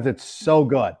because it's so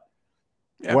good.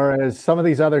 Yeah. Whereas some of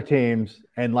these other teams,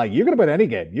 and like, you could put any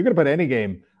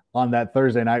game on that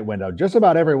Thursday night window, just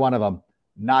about every one of them,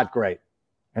 not great.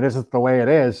 And this is the way it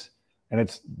is.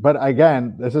 But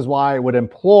again, this is why I would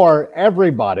implore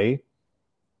everybody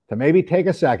to maybe take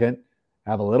a second,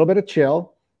 have a little bit of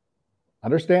chill,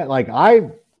 understand. Like, I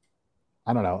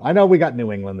don't know. I know we got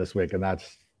New England this week, and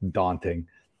that's daunting,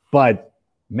 but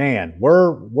man,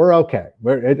 we're okay.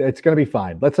 It's going to be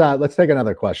fine. Let's take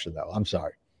another question though. I'm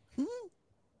sorry.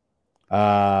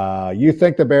 You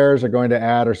think the Bears are going to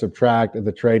add or subtract at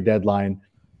the trade deadline?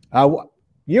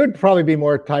 You'd probably be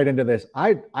more tied into this.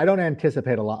 I don't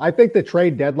anticipate a lot. I think the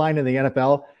trade deadline in the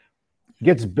NFL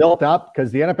gets built up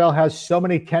because the NFL has so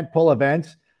many tentpole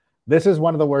events. This is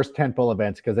one of the worst tentpole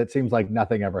events because it seems like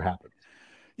nothing ever happens.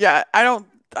 Yeah,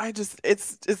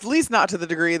 it's at least not to the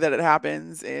degree that it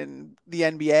happens in the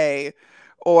NBA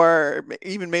or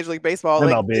even Major League Baseball.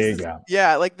 MLB,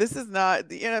 yeah. Like, this is not,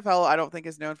 the NFL, I don't think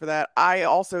is known for that. I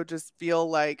also just feel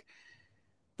like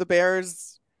the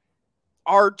Bears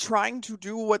are trying to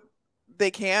do what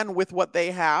they can with what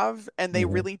they have, and they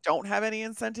really don't have any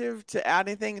incentive to add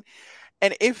anything.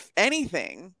 And if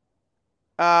anything,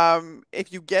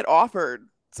 if you get offered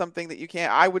something that you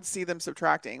can't, I would see them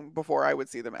subtracting before I would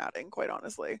see them adding, quite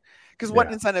honestly. Because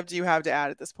what incentive do you have to add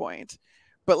at this point?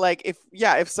 But like, if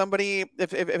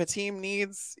a team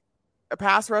needs a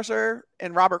pass rusher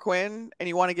in Robert Quinn and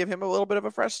you want to give him a little bit of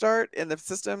a fresh start in the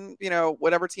system,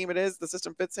 whatever team it is, the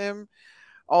system fits him,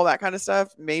 all that kind of stuff.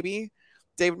 Maybe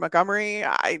David Montgomery.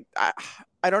 I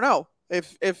don't know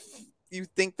if you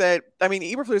think that,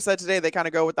 Eberflus said today they kind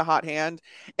of go with the hot hand.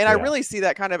 And I really see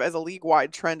that kind of as a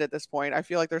league-wide trend at this point. I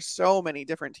feel like there's so many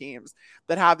different teams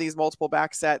that have these multiple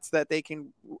back sets that they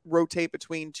can rotate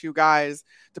between two guys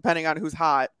depending on who's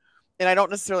hot. And I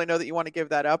don't necessarily know that you want to give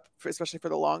that up, especially for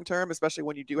the long term, especially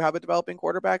when you do have a developing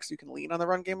quarterback, so you can lean on the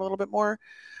run game a little bit more.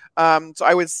 So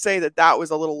I would say that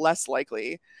was a little less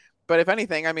likely. But if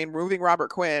anything, moving Robert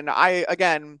Quinn, I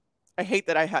hate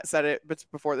that I said it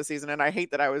before the season, and I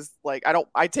hate that I was like,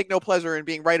 I take no pleasure in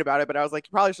being right about it, but I was like,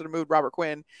 you probably should have moved Robert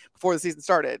Quinn before the season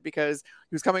started because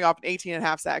he was coming off an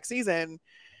 18.5 sack season.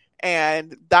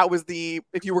 And that was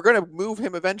if you were going to move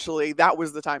him eventually, that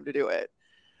was the time to do it.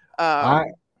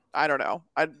 I don't know.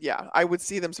 I would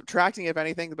see them subtracting if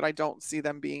anything, but I don't see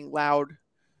them being loud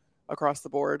across the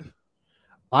board.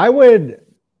 I would,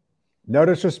 no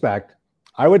disrespect,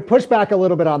 I would push back a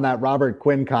little bit on that Robert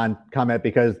Quinn comment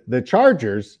because the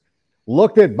Chargers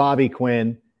looked at Bobby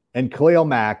Quinn and Khalil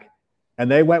Mack,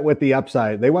 and they went with the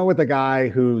upside. They went with the guy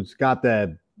who's got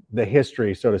the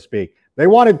history, so to speak. They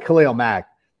wanted Khalil Mack,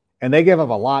 and they gave up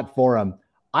a lot for him.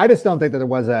 I just don't think that there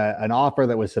was an offer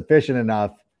that was sufficient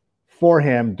enough for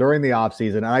him during the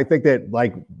offseason. And I think that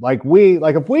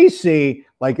if we see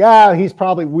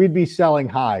we'd be selling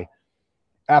high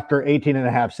after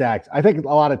 18.5 sacks. I think a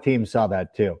lot of teams saw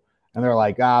that too. And they're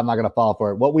like, I'm not going to fall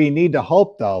for it. What we need to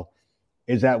hope, though,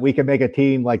 is that we can make a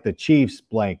team like the Chiefs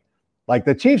blank. Like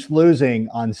the Chiefs losing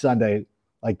on Sunday,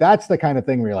 like that's the kind of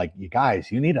thing where you're like, you guys,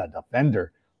 you need a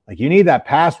defender. Like you need that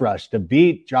pass rush to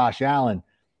beat Josh Allen.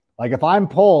 Like if I'm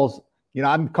Poles,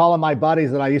 I'm calling my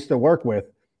buddies that I used to work with.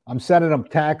 I'm sending them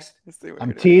texts.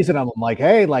 I'm teasing them. I'm like,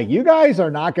 hey, like you guys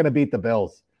are not going to beat the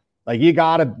Bills. Like you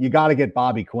gotta get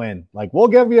Bobby Quinn. Like we'll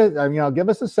give you, give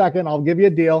us a second. I'll give you a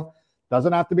deal.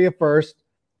 Doesn't have to be a first.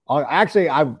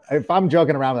 If I'm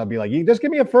joking around, I'd be like, you just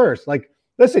give me a first. Like,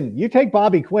 listen, you take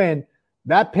Bobby Quinn.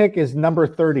 That pick is number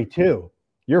 32.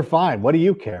 You're fine. What do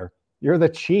you care? You're the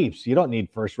Chiefs. You don't need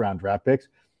first round draft picks.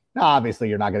 Now, obviously,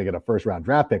 you're not going to get a first round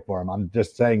draft pick for him. I'm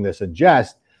just saying this in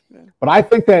jest. Yeah. But I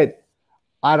think that,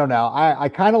 I don't know. I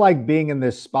kind of like being in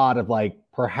this spot of like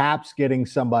perhaps getting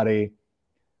somebody.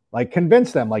 Like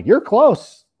convince them, like you're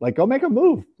close, like go make a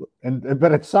move.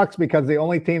 But it sucks because the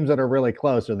only teams that are really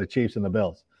close are the Chiefs and the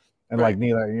Bills. And right. Like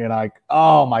neither, you're like,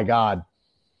 oh my God.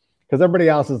 Because everybody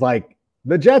else is like,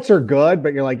 the Jets are good,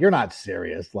 but you're like, you're not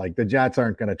serious. Like the Jets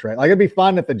aren't going to trade. Like it'd be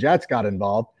fun if the Jets got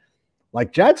involved.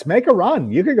 Like Jets, make a run.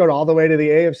 You could go all the way to the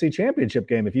AFC Championship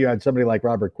game if you had somebody like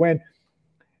Robert Quinn.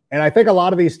 And I think a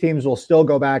lot of these teams will still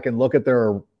go back and look at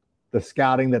the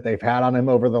scouting that they've had on him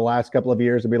over the last couple of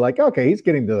years and be like, okay, he's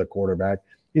getting to the quarterback.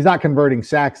 He's not converting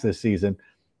sacks this season,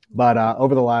 but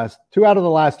over the last 2 out of the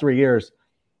last 3 years,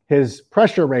 his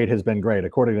pressure rate has been great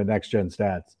according to Next Gen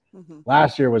Stats. Mm-hmm.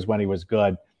 Last year was when he was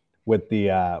good with the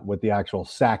actual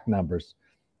sack numbers,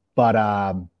 but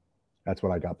that's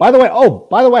what I got. By the way,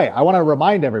 I want to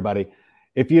remind everybody,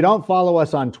 if you don't follow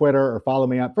us on Twitter or follow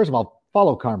me on, first of all,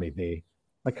 follow Carmi V.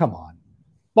 Like, come on,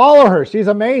 follow her. She's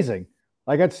amazing.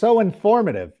 Like it's so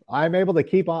informative. I'm able to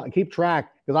keep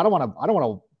track because I don't want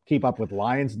to keep up with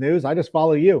Lions news. I just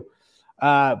follow you.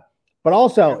 But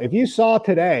also, if you saw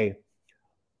today,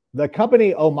 the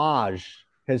company Homage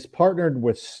has partnered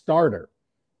with Starter,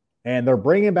 and they're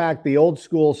bringing back the old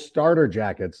school Starter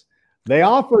jackets. They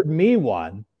offered me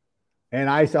one, and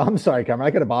I said, "I'm sorry, Cameron,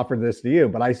 I could have offered this to you,"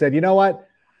 but I said, "You know what?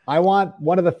 I want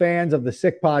one of the fans of the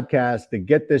Sick Podcast to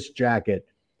get this jacket."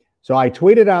 So I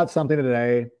tweeted out something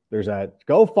today. There's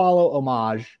go follow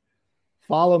Homage,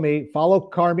 follow me, follow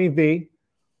Carmi V,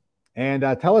 and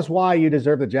tell us why you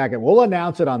deserve the jacket. We'll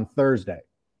announce it on Thursday.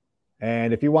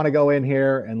 And if you want to go in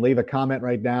here and leave a comment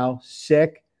right now,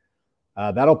 sick,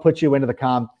 that'll put you into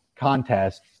the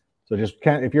contest. So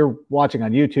if you're watching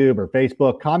on YouTube or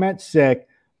Facebook, comment sick,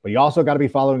 but you also got to be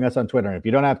following us on Twitter. And if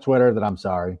you don't have Twitter, then I'm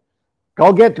sorry.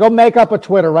 Go make up a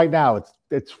Twitter right now.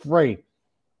 It's free.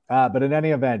 But in any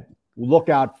event, look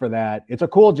out for that. It's a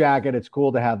cool jacket. It's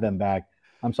cool to have them back.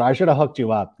 I'm sorry. I should have hooked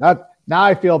you up. Now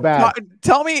I feel bad.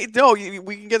 Tell me. No,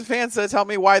 we can get the fans to tell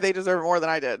me why they deserve it more than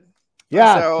I did.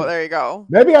 Yeah. So there you go.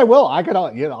 Maybe I will. I could,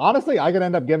 honestly, I could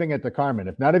end up giving it to Carmen.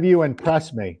 If none of you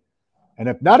impress me, and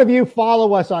if none of you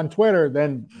follow us on Twitter,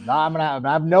 then I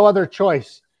have no other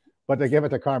choice but to give it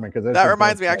to Carmen. Because that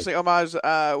reminds me, actually, Homage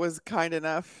was kind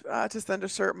enough to send a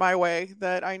shirt my way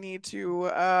that I need to.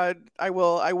 I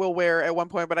will wear at one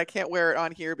point, but I can't wear it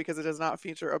on here because it does not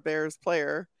feature a Bears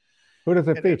player. Who does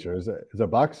it feature? Is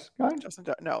it Bucks guy?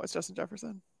 No, it's Justin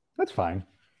Jefferson. That's fine.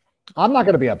 I'm not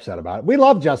going to be upset about it. We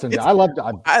love Justin. I love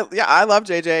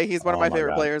JJ. He's one of my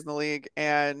favorite players in the league,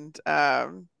 and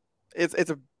it's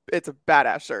a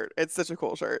badass shirt. It's such a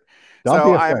cool shirt.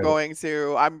 So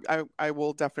I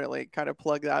will definitely kind of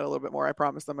plug that a little bit more. I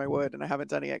promised them I would, and I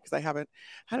haven't done it yet because I haven't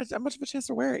had much of a chance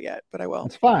to wear it yet, but I will.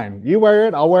 It's fine. You wear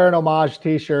it. I'll wear an homage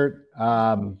t-shirt.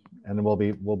 And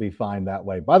we'll be fine that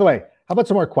way. By the way, how about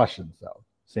some more questions though,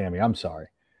 Sammy? I'm sorry.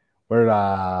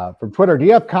 We're from Twitter. Do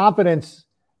you have confidence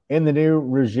in the new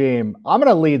regime? I'm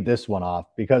going to lead this one off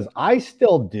because I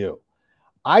still do.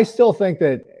 I still think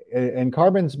that, and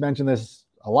Carbon's mentioned this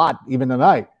a lot, even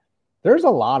tonight, there's a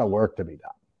lot of work to be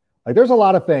done. Like there's a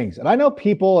lot of things. And I know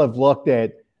people have looked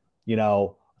at,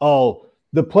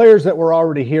 the players that were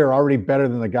already here are already better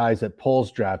than the guys that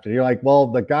Poles drafted. You're like, well,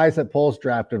 the guys that Poles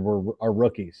drafted are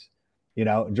rookies.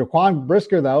 Jaquan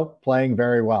Brisker, though, playing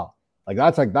very well.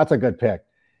 That's a good pick.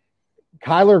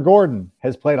 Kyler Gordon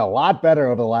has played a lot better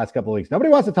over the last couple of weeks. Nobody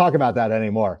wants to talk about that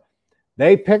anymore.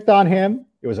 They picked on him.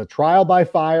 It was a trial by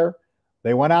fire.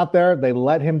 They went out there. They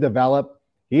let him develop.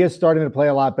 He is starting to play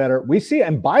a lot better. We see,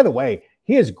 and by the way,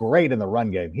 he is great in the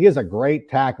run game. He is a great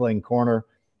tackling corner.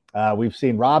 We've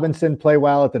seen Robinson play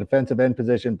well at the defensive end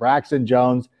position. Braxton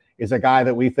Jones is a guy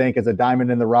that we think is a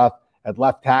diamond in the rough at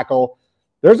left tackle.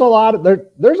 There's a lot of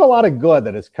good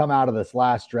that has come out of this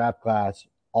last draft class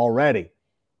already.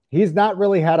 He's not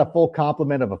really had a full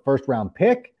complement of a first-round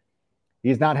pick.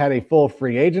 He's not had a full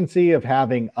free agency of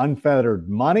having unfettered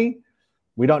money.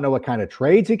 We don't know what kind of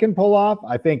trades he can pull off.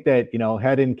 I think that,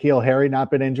 had N'Keal Harry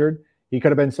not been injured, he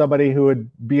could have been somebody who would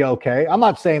be okay. I'm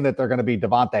not saying that they're going to be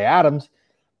Devontae Adams,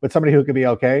 but somebody who could be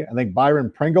okay. I think Byron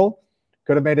Pringle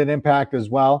could have made an impact as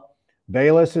well.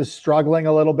 Bayless is struggling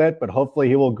a little bit, but hopefully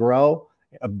he will grow.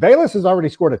 Bayless has already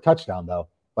scored a touchdown, though.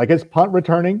 His punt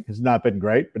returning has not been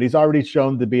great, but he's already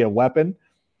shown to be a weapon.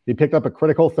 He picked up a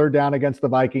critical third down against the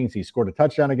Vikings. He scored a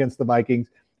touchdown against the Vikings.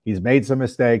 He's made some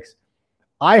mistakes.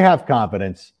 I have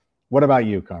confidence. What about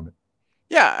you, Carmen?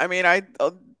 Yeah, I mean, I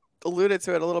alluded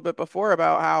to it a little bit before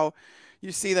about how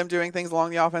you see them doing things along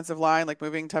the offensive line, like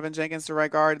moving Tevin Jenkins to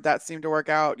right guard. That seemed to work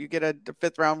out. You get a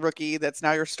fifth-round rookie that's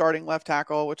now your starting left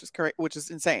tackle, which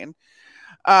is insane.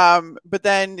 But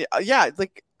then,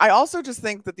 I also just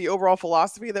think that the overall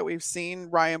philosophy that we've seen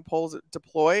Ryan Poles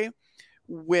deploy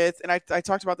with, and I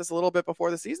talked about this a little bit before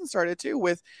the season started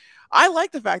too, I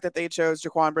like the fact that they chose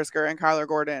Jaquan Brisker and Kyler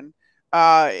Gordon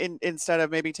instead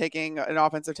of maybe taking an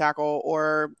offensive tackle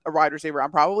or a wide receiver.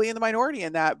 I'm probably in the minority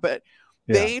in that, but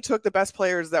they took the best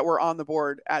players that were on the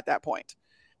board at that point.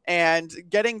 And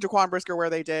getting Jaquan Brisker where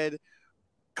they did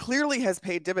clearly has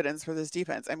paid dividends for this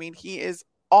defense. I mean, he is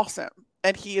awesome.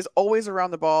 And he is always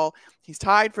around the ball. He's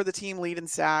tied for the team lead in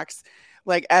sacks,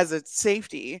 as a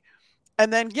safety.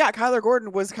 And then, Kyler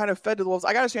Gordon was kind of fed to the wolves.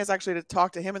 I got a chance actually to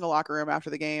talk to him in the locker room after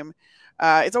the game.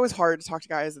 It's always hard to talk to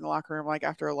guys in the locker room,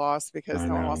 after a loss, because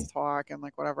no one wants to talk and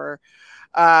whatever.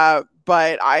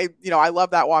 But I love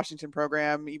that Washington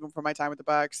program, even from my time with the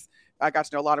Bucks. I got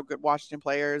to know a lot of good Washington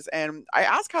players. And I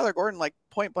asked Kyler Gordon,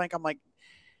 point blank, I'm like,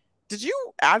 did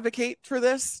you advocate for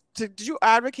this? Did you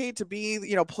advocate to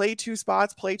be, play two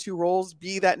spots, play two roles,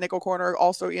 be that nickel corner,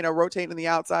 also, rotate in the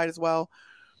outside as well?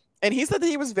 And he said that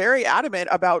he was very adamant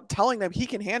about telling them he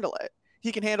can handle it.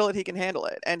 He can handle it. He can handle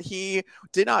it. And he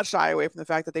did not shy away from the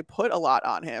fact that they put a lot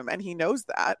on him, and he knows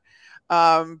that.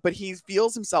 But he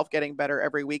feels himself getting better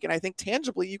every week. And I think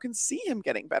tangibly you can see him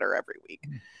getting better every week.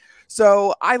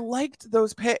 So I liked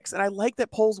those picks, and I liked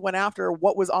that Poles went after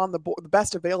what was on the board, the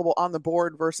best available on the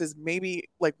board, versus maybe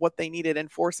what they needed and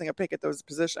forcing a pick at those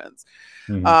positions.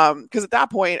 Because at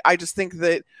that point, I just think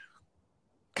that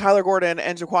Kyler Gordon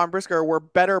and Jaquan Brisker were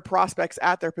better prospects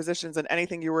at their positions than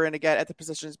anything you were going to get at the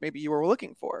positions maybe you were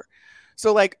looking for.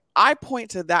 So I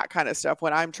point to that kind of stuff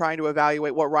when I'm trying to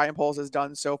evaluate what Ryan Poles has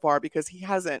done so far, because he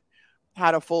hasn't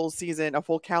had a full season, a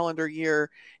full calendar year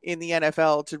in the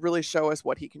NFL to really show us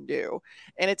what he can do.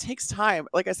 And it takes time.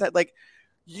 Like I said,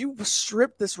 you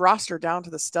strip this roster down to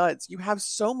the studs. You have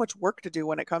so much work to do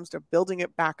when it comes to building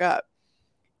it back up.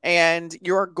 And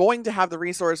you're going to have the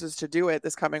resources to do it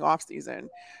this coming off season.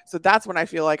 So that's when I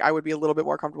feel like I would be a little bit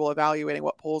more comfortable evaluating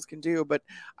what Poles can do. But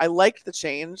I liked the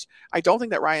change. I don't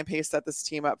think that Ryan Pace set this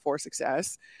team up for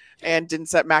success and didn't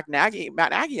set Matt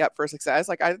Nagy up for success.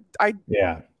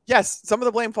 Yes, some of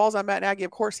the blame falls on Matt Nagy. Of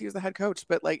course, he was the head coach,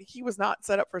 but he was not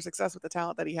set up for success with the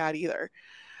talent that he had either.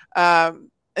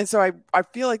 And so I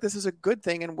feel like this is a good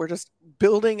thing, and we're just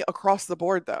building across the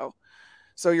board, though.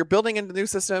 So you're building into new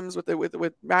systems with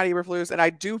Matt Eberflus, and I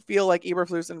do feel like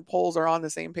Eberflus and Poles are on the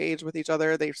same page with each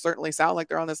other. They certainly sound like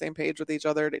they're on the same page with each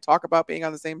other. They talk about being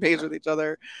on the same page with each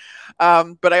other.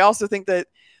 But I also think that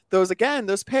those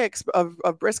picks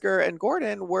of Brisker and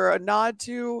Gordon were a nod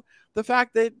to the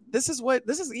fact that this is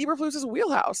Eberflus's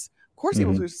wheelhouse. Of course,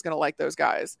 Eberflus is going to like those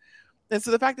guys. And so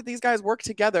the fact that these guys work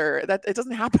together, that it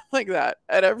doesn't happen like that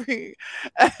at every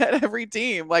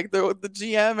team. Like the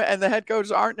GM and the head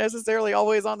coach aren't necessarily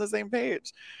always on the same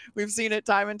page. We've seen it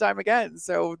time and time again.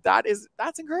 So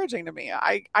that's encouraging to me.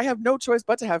 I have no choice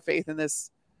but to have faith in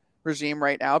this regime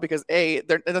right now, because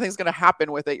nothing's going to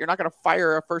happen with it. You're not going to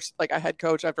fire a head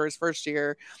coach after his first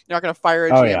year. You're not going to fire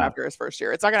a GM after his first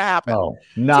year. It's not going to happen. Oh,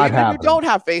 not happening. If you don't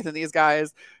have faith in these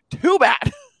guys, too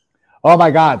bad. Oh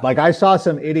my God. Like I saw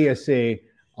some idiocy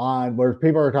on where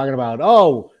people are talking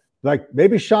about, like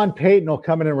maybe Sean Payton will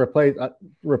come in and replace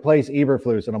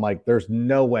Eberflus. And I'm like, there's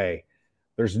no way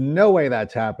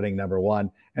that's happening. Number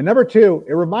one. And number two,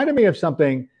 it reminded me of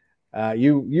something.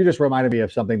 You just reminded me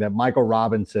of something that Michael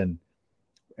Robinson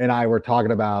and I were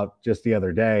talking about just the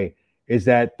other day, is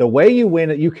that the way you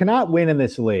win, you cannot win in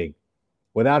this league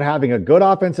without having a good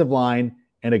offensive line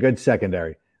and a good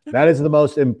secondary. That is the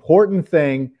most important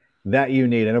thing that you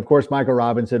need. And of course, Michael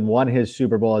Robinson won his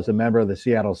Super Bowl as a member of the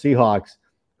Seattle Seahawks,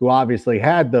 who obviously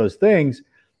had those things.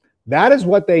 That is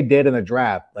what they did in the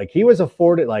draft. Like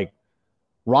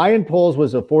Ryan Poles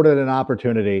was afforded an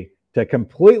opportunity to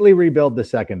completely rebuild the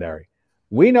secondary.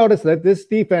 We noticed that this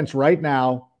defense right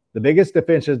now, the biggest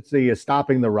deficiency is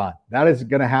stopping the run. That is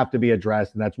going to have to be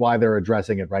addressed, and that's why they're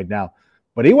addressing it right now.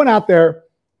 But he went out there,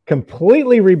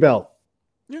 completely rebuilt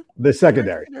the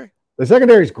secondary. The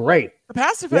secondary is great. The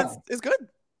pass defense is good.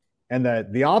 And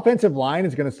the offensive line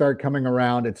is going to start coming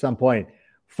around at some point.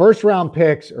 First round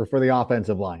picks are for the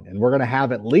offensive line, and we're going to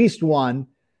have at least one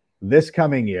this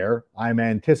coming year. I'm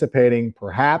anticipating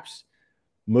perhaps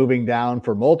moving down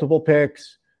for multiple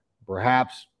picks,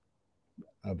 perhaps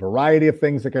a variety of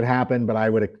things that could happen, but I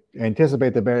would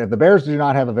anticipate if the Bears do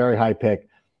not have a very high pick,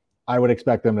 I would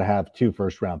expect them to have 2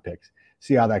 first-round picks.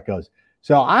 See how that goes.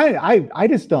 So I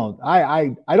just don't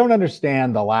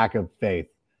understand the lack of faith.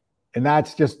 And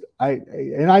that's just I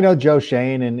know Joe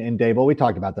Shane and Dable, we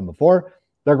talked about them before.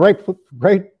 They're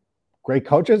great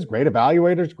coaches, great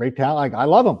evaluators, great talent. Like I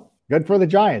love them. Good for the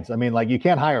Giants. I mean, like you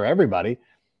can't hire everybody,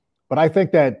 but I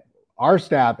think that our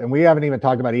staff, and we haven't even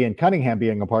talked about Ian Cunningham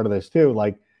being a part of this too.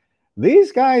 Like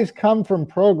these guys come from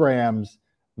programs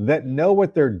that know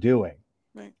what they're doing,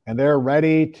 right, and they're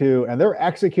ready to, and they're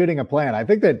executing a plan. I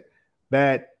think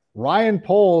that Ryan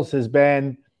Poles has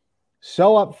been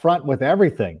so upfront with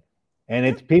everything. And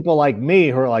it's people like me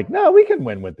who are like, no, we can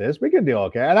win with this. We can do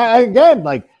okay. And again,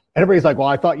 like everybody's like, well,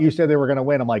 I thought you said they were going to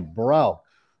win. I'm like, bro,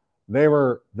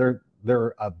 they're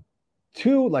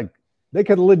two, like they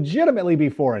could legitimately be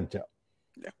 4-2.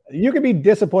 Yeah. You could be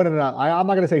disappointed. I'm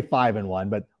not going to say 5-1,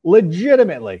 but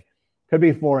legitimately could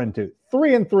be 4-2,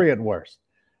 3-3 at worst.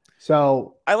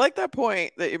 So I like that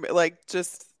point that you like,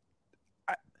 just,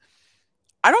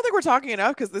 I don't think we're talking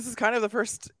enough, because this is kind of the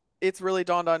first it's really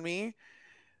dawned on me.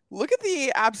 Look at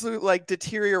the absolute like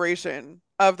deterioration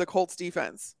of the Colts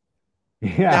defense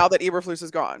now that Eberflus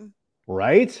is gone.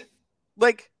 Right?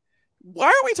 Like, why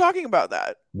aren't we talking about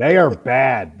that? They are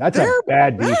bad. They're a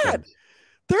bad defense.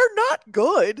 They're not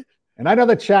good. And I know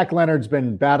that Shaq Leonard's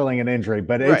been battling an injury,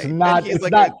 but it's not. It's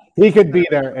like not. He could be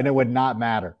there, and it would not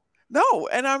matter. No,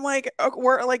 and I'm like,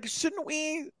 we're like, shouldn't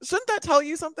that tell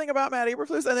you something about Matt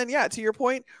Eberflus? And then, to your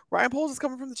point, Ryan Poles is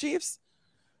coming from the Chiefs,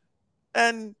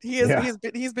 and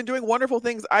he's been doing wonderful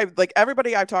things.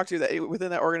 Everybody I've talked to that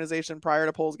within that organization prior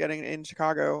to Poles getting in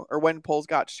Chicago, or when Poles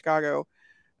got to Chicago,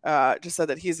 just said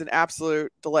that he's an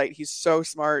absolute delight. He's so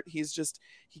smart. He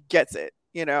gets it.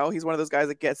 You know, he's one of those guys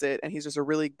that gets it, and he's just a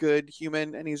really good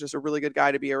human, and he's just a really good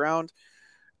guy to be around.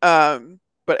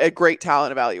 But a great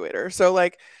talent evaluator. So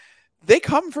like, they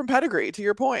come from pedigree, to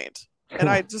your point. And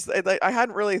I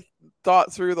hadn't really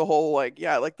thought through the whole,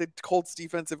 the Colts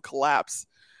defensive collapse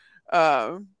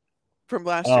from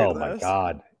last year. Oh my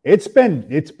God. It's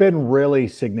been really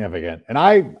significant. And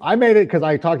I made it because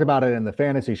I talked about it in the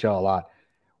fantasy show a lot,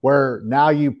 where now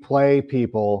you play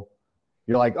people,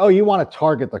 you're like, oh, you want to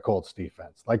target the Colts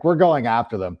defense. Like we're going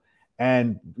after them.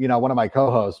 And, one of my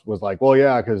co-hosts was like, well,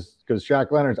 yeah, because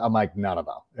Shaq Leonard's, I'm like, no.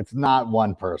 It's not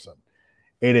one person.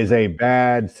 It is a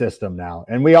bad system now.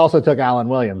 And we also took Alan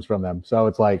Williams from them. So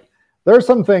it's like, there's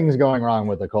some things going wrong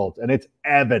with the Colts, and it's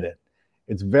evident.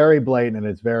 It's very blatant, and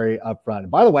it's very upfront.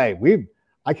 And by the way,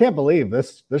 I can't believe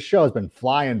this show has been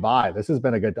flying by. This has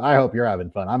been I hope you're having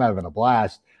fun. I'm having a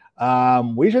blast.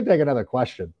 We should take another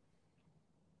question.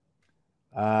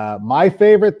 My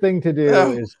favorite thing to do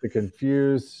is to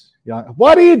confuse young.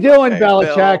 What are you doing,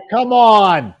 Belichick? Bill. Come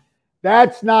on.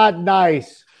 That's not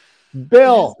nice.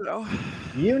 Bill,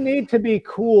 you need to be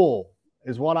cool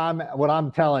is what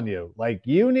I'm telling you. Like,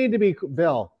 you need to be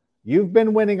Bill. You've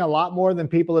been winning a lot more than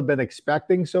people have been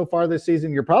expecting so far this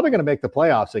season. You're probably going to make the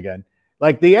playoffs again.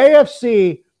 Like, the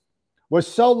AFC was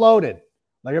so loaded.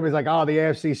 Like, everybody's like, oh, the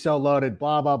AFC is so loaded,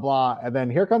 blah, blah, blah. And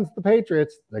then here comes the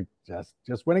Patriots. Like,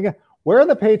 just winning it. Where are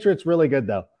the Patriots really good,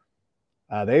 though?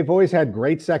 They've always had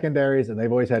great secondaries, and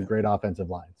they've always had great offensive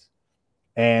lines.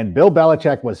 And Bill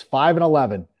Belichick was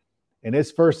 5-11 in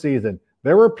his first season.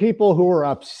 There were people who were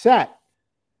upset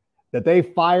that they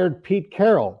fired Pete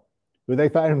Carroll, who they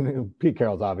fired. Pete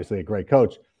Carroll's obviously a great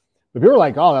coach. But people were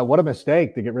like, oh, what a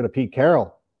mistake to get rid of Pete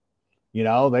Carroll. You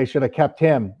know, they should have kept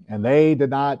him. And they did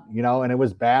not, and it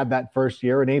was bad that first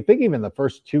year. And I think even the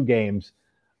first 2 games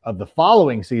of the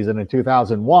following season in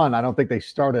 2001, I don't think they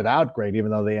started out great, even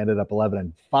though they ended up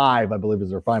 11-5, I believe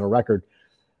is their final record.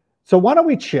 So why don't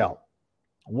we chill?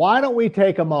 Why don't we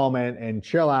take a moment and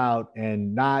chill out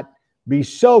and not be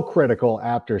so critical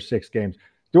after 6 games?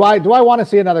 Do I want to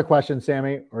see another question,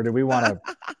 Sammy, or do we want to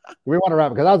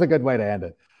wrap? Because that was a good way to end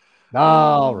it.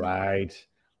 All right.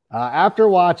 After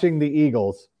watching the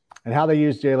Eagles and how they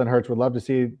use Jalen Hurts, would love to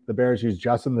see the Bears use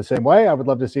Justin the same way. I would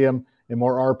love to see him in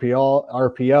more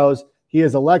RPOs. He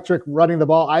is electric running the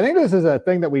ball. I think this is a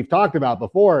thing that we've talked about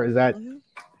before, is that,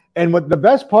 and what the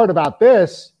best part about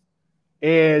this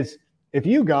is, if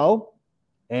you go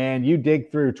and you dig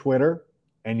through Twitter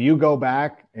and you go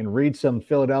back and read some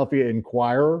Philadelphia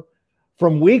Inquirer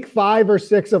from week 5 or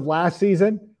 6 of last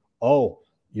season,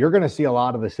 you're going to see a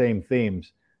lot of the same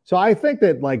themes. So I think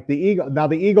that, like, the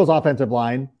Eagles offensive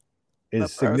line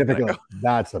is significantly.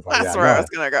 That's the part. That's where I was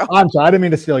going to go. I'm sorry, I didn't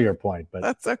mean to steal your point, but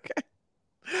that's okay.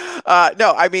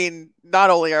 No, I mean, not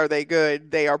only are they good,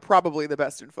 they are probably the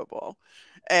best in football.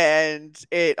 And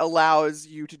it allows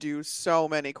you to do so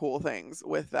many cool things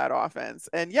with that offense.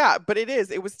 And but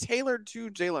it was tailored to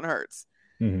Jalen Hurts.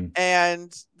 Mm-hmm.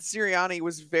 And Sirianni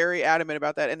was very adamant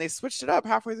about that. And they switched it up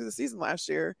halfway through the season last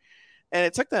year. And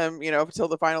it took them, until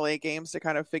the final 8 games to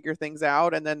kind of figure things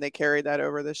out. And then they carried that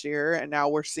over this year. And now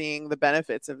we're seeing the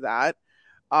benefits of that,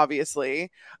 obviously.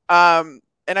 And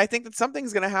I think that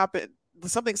something's going to happen.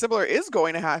 Something similar is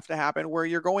going to have to happen, where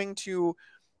you're going to,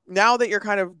 now that you're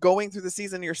kind of going through the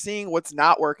season, you're seeing what's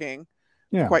not working,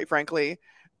 quite frankly.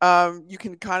 You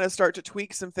can kind of start to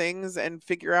tweak some things and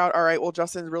figure out, all right, well,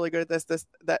 Justin's really good at this,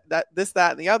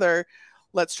 that, and the other.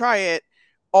 Let's try it.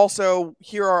 Also,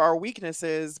 here are our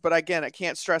weaknesses. But again, I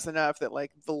can't stress enough that,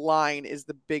 like, the line is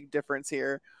the big difference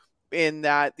here, in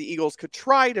that the Eagles could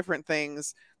try different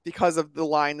things because of the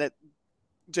line that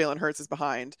Jalen Hurts is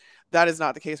behind. That is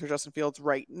not the case for Justin Fields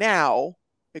right now.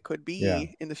 It could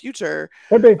be in the future.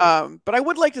 Could be. But I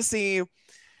would like to see,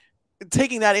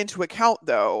 taking that into account,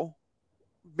 though,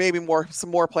 maybe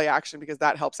some more play action, because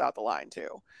that helps out the line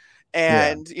too.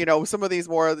 And, some of these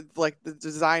more like the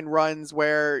design runs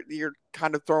where you're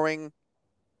kind of throwing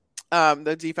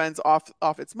the defense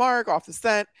off its mark, off the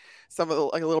scent, some of the,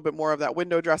 like, a little bit more of that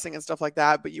window dressing and stuff like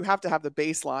that. But you have to have the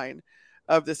baseline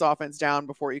of this offense down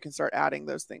before you can start adding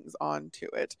those things onto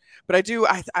it. But I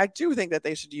do think that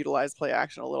they should utilize play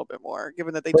action a little bit more,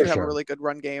 given that they have a really good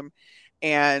run game,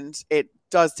 and it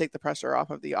does take the pressure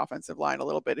off of the offensive line a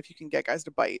little bit if you can get guys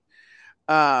to bite.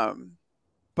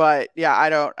 But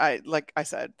like I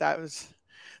said, that's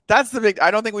the big.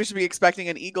 I don't think we should be expecting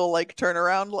an Eagle-like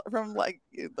turnaround from like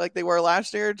they were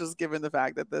last year, just given the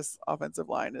fact that this offensive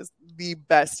line is the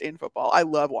best in football. I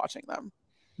love watching them.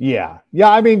 Yeah.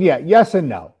 I mean, yes and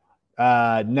no.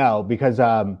 No, because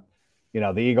the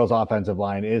Eagles' offensive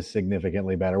line was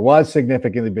significantly better,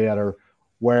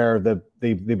 where the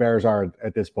Bears are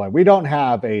at this point. We don't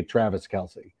have a Travis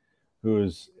Kelce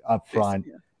who's up front.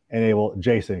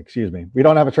 Jason, excuse me. We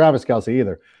don't have a Travis Kelce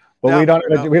either. But we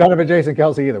don't have a Jason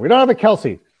Kelce either. We don't have a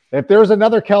Kelce. If there's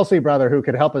another Kelce brother who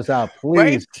could help us out,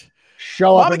 please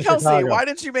show up in Kelce, Chicago. Why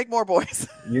didn't you make more boys?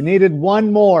 You needed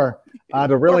one more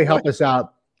to really help us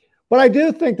out. But I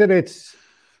do think that it's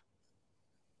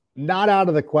not out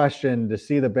of the question to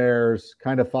see the Bears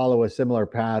kind of follow a similar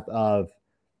path of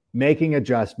making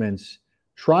adjustments,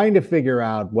 trying to figure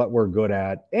out what we're good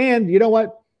at. And you know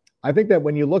what? I think that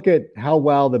when you look at how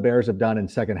well the Bears have done in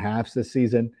second halves this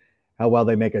season, how well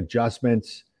they make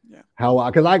adjustments,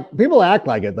 because people act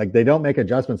like it, like they don't make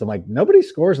adjustments. I'm like, nobody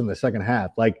scores in the second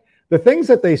half. Like, the things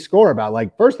that they score about,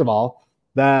 like, first of all,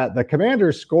 the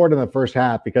Commanders scored in the first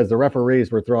half because the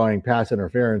referees were throwing pass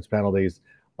interference penalties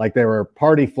like they were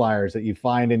party flyers that you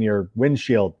find in your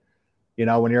windshield,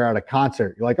 when you're at a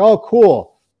concert. You're like, oh,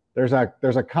 cool. there's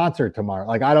a concert tomorrow.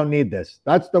 Like, I don't need this.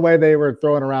 That's the way they were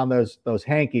throwing around those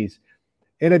hankies.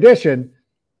 In addition,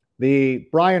 the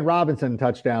Brian Robinson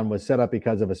touchdown was set up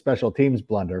because of a special teams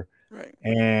blunder. Right.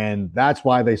 And that's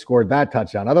why they scored that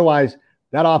touchdown. Otherwise,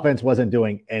 that offense wasn't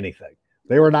doing anything.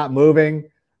 They were not moving.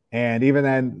 And even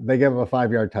then, they gave up a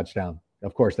 5-yard touchdown.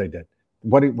 Of course they did.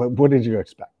 What did you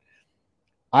expect?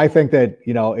 I think that,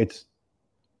 it's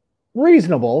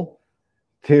reasonable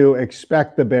to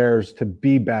expect the Bears to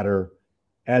be better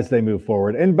as they move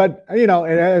forward. But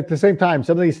at the same time,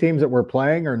 some of these teams that we're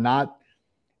playing are not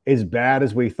as bad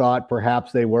as we thought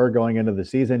perhaps they were going into the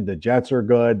season. The Jets are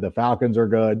good. The Falcons are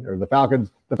good. Or the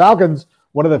Falcons,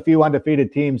 one of the few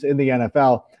undefeated teams in the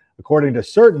NFL, according to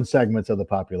certain segments of the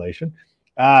population,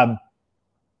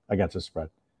 against the spread.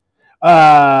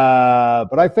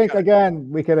 But I think, again,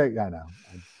 we could, I know.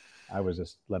 I was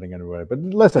just letting everybody, but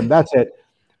listen, that's it.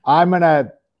 I'm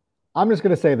just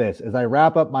going to say this as I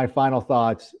wrap up my final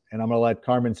thoughts, and I'm going to let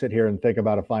Carmen sit here and think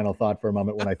about a final thought for a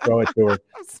moment when I throw it to her.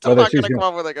 I'm still not going to come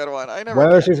up with a good one.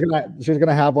 Whether she's going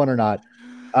to have one or not.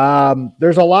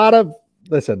 There's a lot of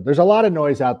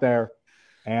noise out there,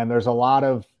 and there's a lot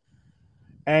of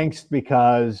angst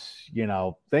because,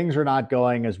 things are not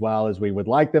going as well as we would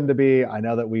like them to be. I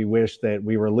know that we wish that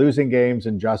we were losing games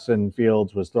and Justin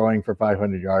Fields was throwing for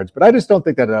 500 yards, but I just don't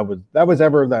think that was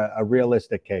ever a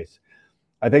realistic case.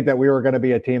 I think that we were going to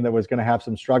be a team that was going to have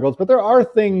some struggles, but there are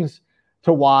things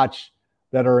to watch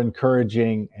that are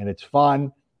encouraging and it's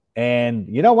fun. And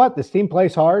you know what? This team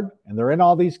plays hard and they're in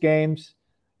all these games.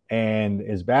 And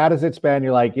as bad as it's been,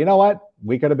 you're like, you know what?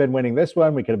 We could have been winning this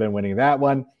one. We could have been winning that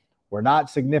one. We're not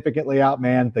significantly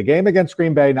outmanned. The game against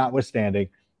Green Bay notwithstanding,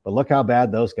 but look how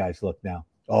bad those guys look now.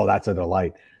 Oh, that's a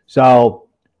delight. So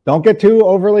don't get too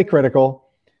overly critical.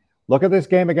 Look at this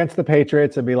game against the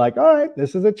Patriots and be like, all right,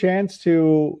 this is a chance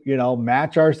to,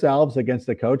 match ourselves against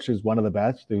the coach who's one of the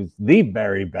best, who's the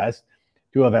very best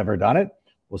to have ever done it.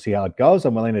 We'll see how it goes.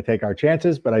 I'm willing to take our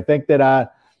chances, but I think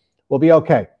that we'll be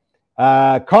okay.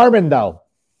 Carmen, though,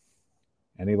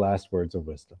 any last words of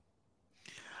wisdom?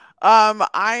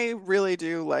 I really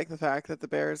do like the fact that the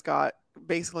Bears got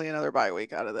basically another bye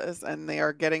week out of this, and they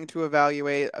are getting to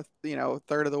evaluate, a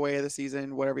third of the way of the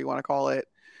season, whatever you want to call it,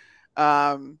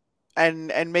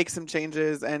 and make some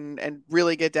changes and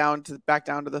really get back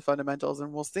down to the fundamentals.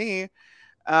 And we'll see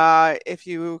if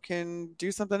you can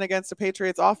do something against a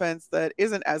Patriots offense that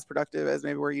isn't as productive as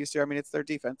maybe we're used to. I mean, it's their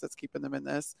defense that's keeping them in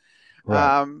this.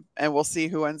 Right. And we'll see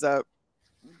who ends up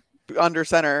under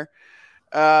center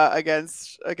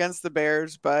against the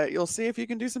Bears, but you'll see if you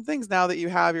can do some things now that you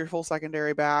have your full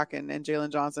secondary back and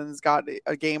Jalen Johnson's got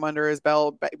a game under his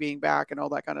belt being back and all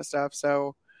that kind of stuff.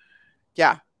 So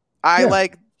I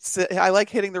like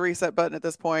hitting the reset button at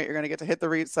this point. You're going to get to hit the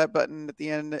reset button at the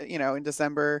end, in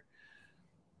December.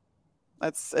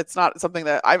 It's not something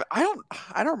that I don't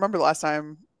remember the last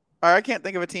time, or I can't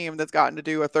think of a team that's gotten to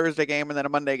do a Thursday game and then a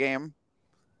Monday game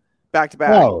back to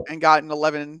back and gotten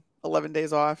 11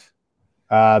 days off.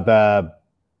 The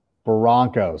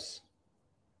Broncos.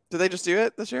 Did they just do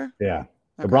it this year? Yeah. Okay.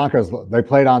 The Broncos, they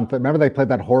played remember they played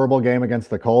that horrible game against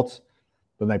the Colts?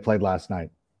 Then they played last night.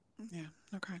 Yeah.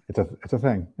 Okay. It's a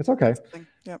thing. It's okay.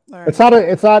 Yep. All right. It's not in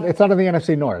the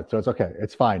NFC North, so it's okay.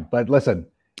 It's fine. But listen,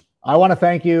 I want to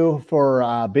thank you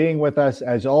for being with us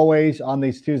as always on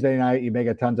these Tuesday night. You make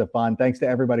it tons of fun. Thanks to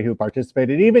everybody who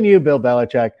participated, even you, Bill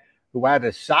Belichick, who had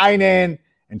to sign in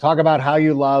and talk about how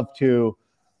you love to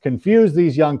confuse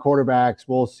these young quarterbacks.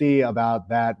 We'll see about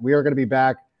that. We are going to be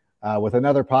back with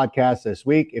another podcast this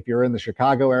week. If you're in the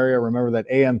Chicago area, remember that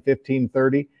AM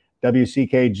 1530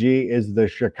 WCKG is the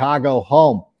Chicago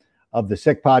home of the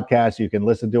Sick Podcast. You can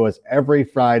listen to us every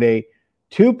Friday,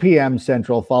 2 p.m.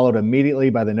 Central, followed immediately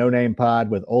by the No Name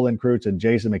Pod with Olin Kreutz and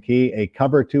Jason McKee, a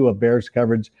cover 2 of Bears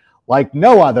coverage like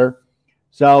no other.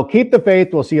 So keep the faith.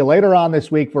 We'll see you later on this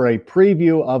week for a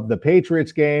preview of the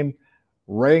Patriots game.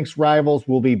 Ranks Rivals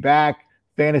will be back.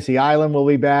 Fantasy Island will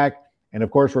be back. And,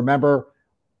 of course, remember,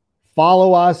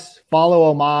 follow us, follow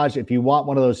Homage. If you want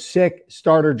one of those sick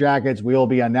starter jackets, we will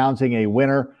be announcing a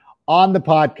winner on the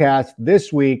podcast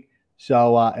this week.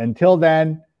 So until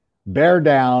then, bear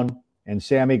down. And,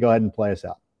 Sammy, go ahead and play us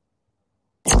out.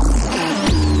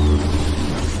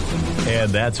 And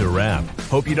that's a wrap.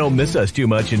 Hope you don't miss us too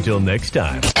much until next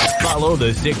time. Follow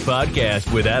the Sick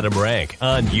Podcast with Adam Rank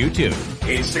on YouTube,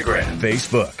 Instagram,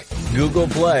 Facebook, Google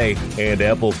Play, and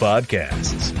Apple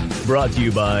Podcasts. Brought to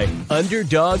you by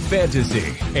Underdog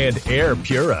Fantasy and Air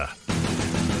Pura.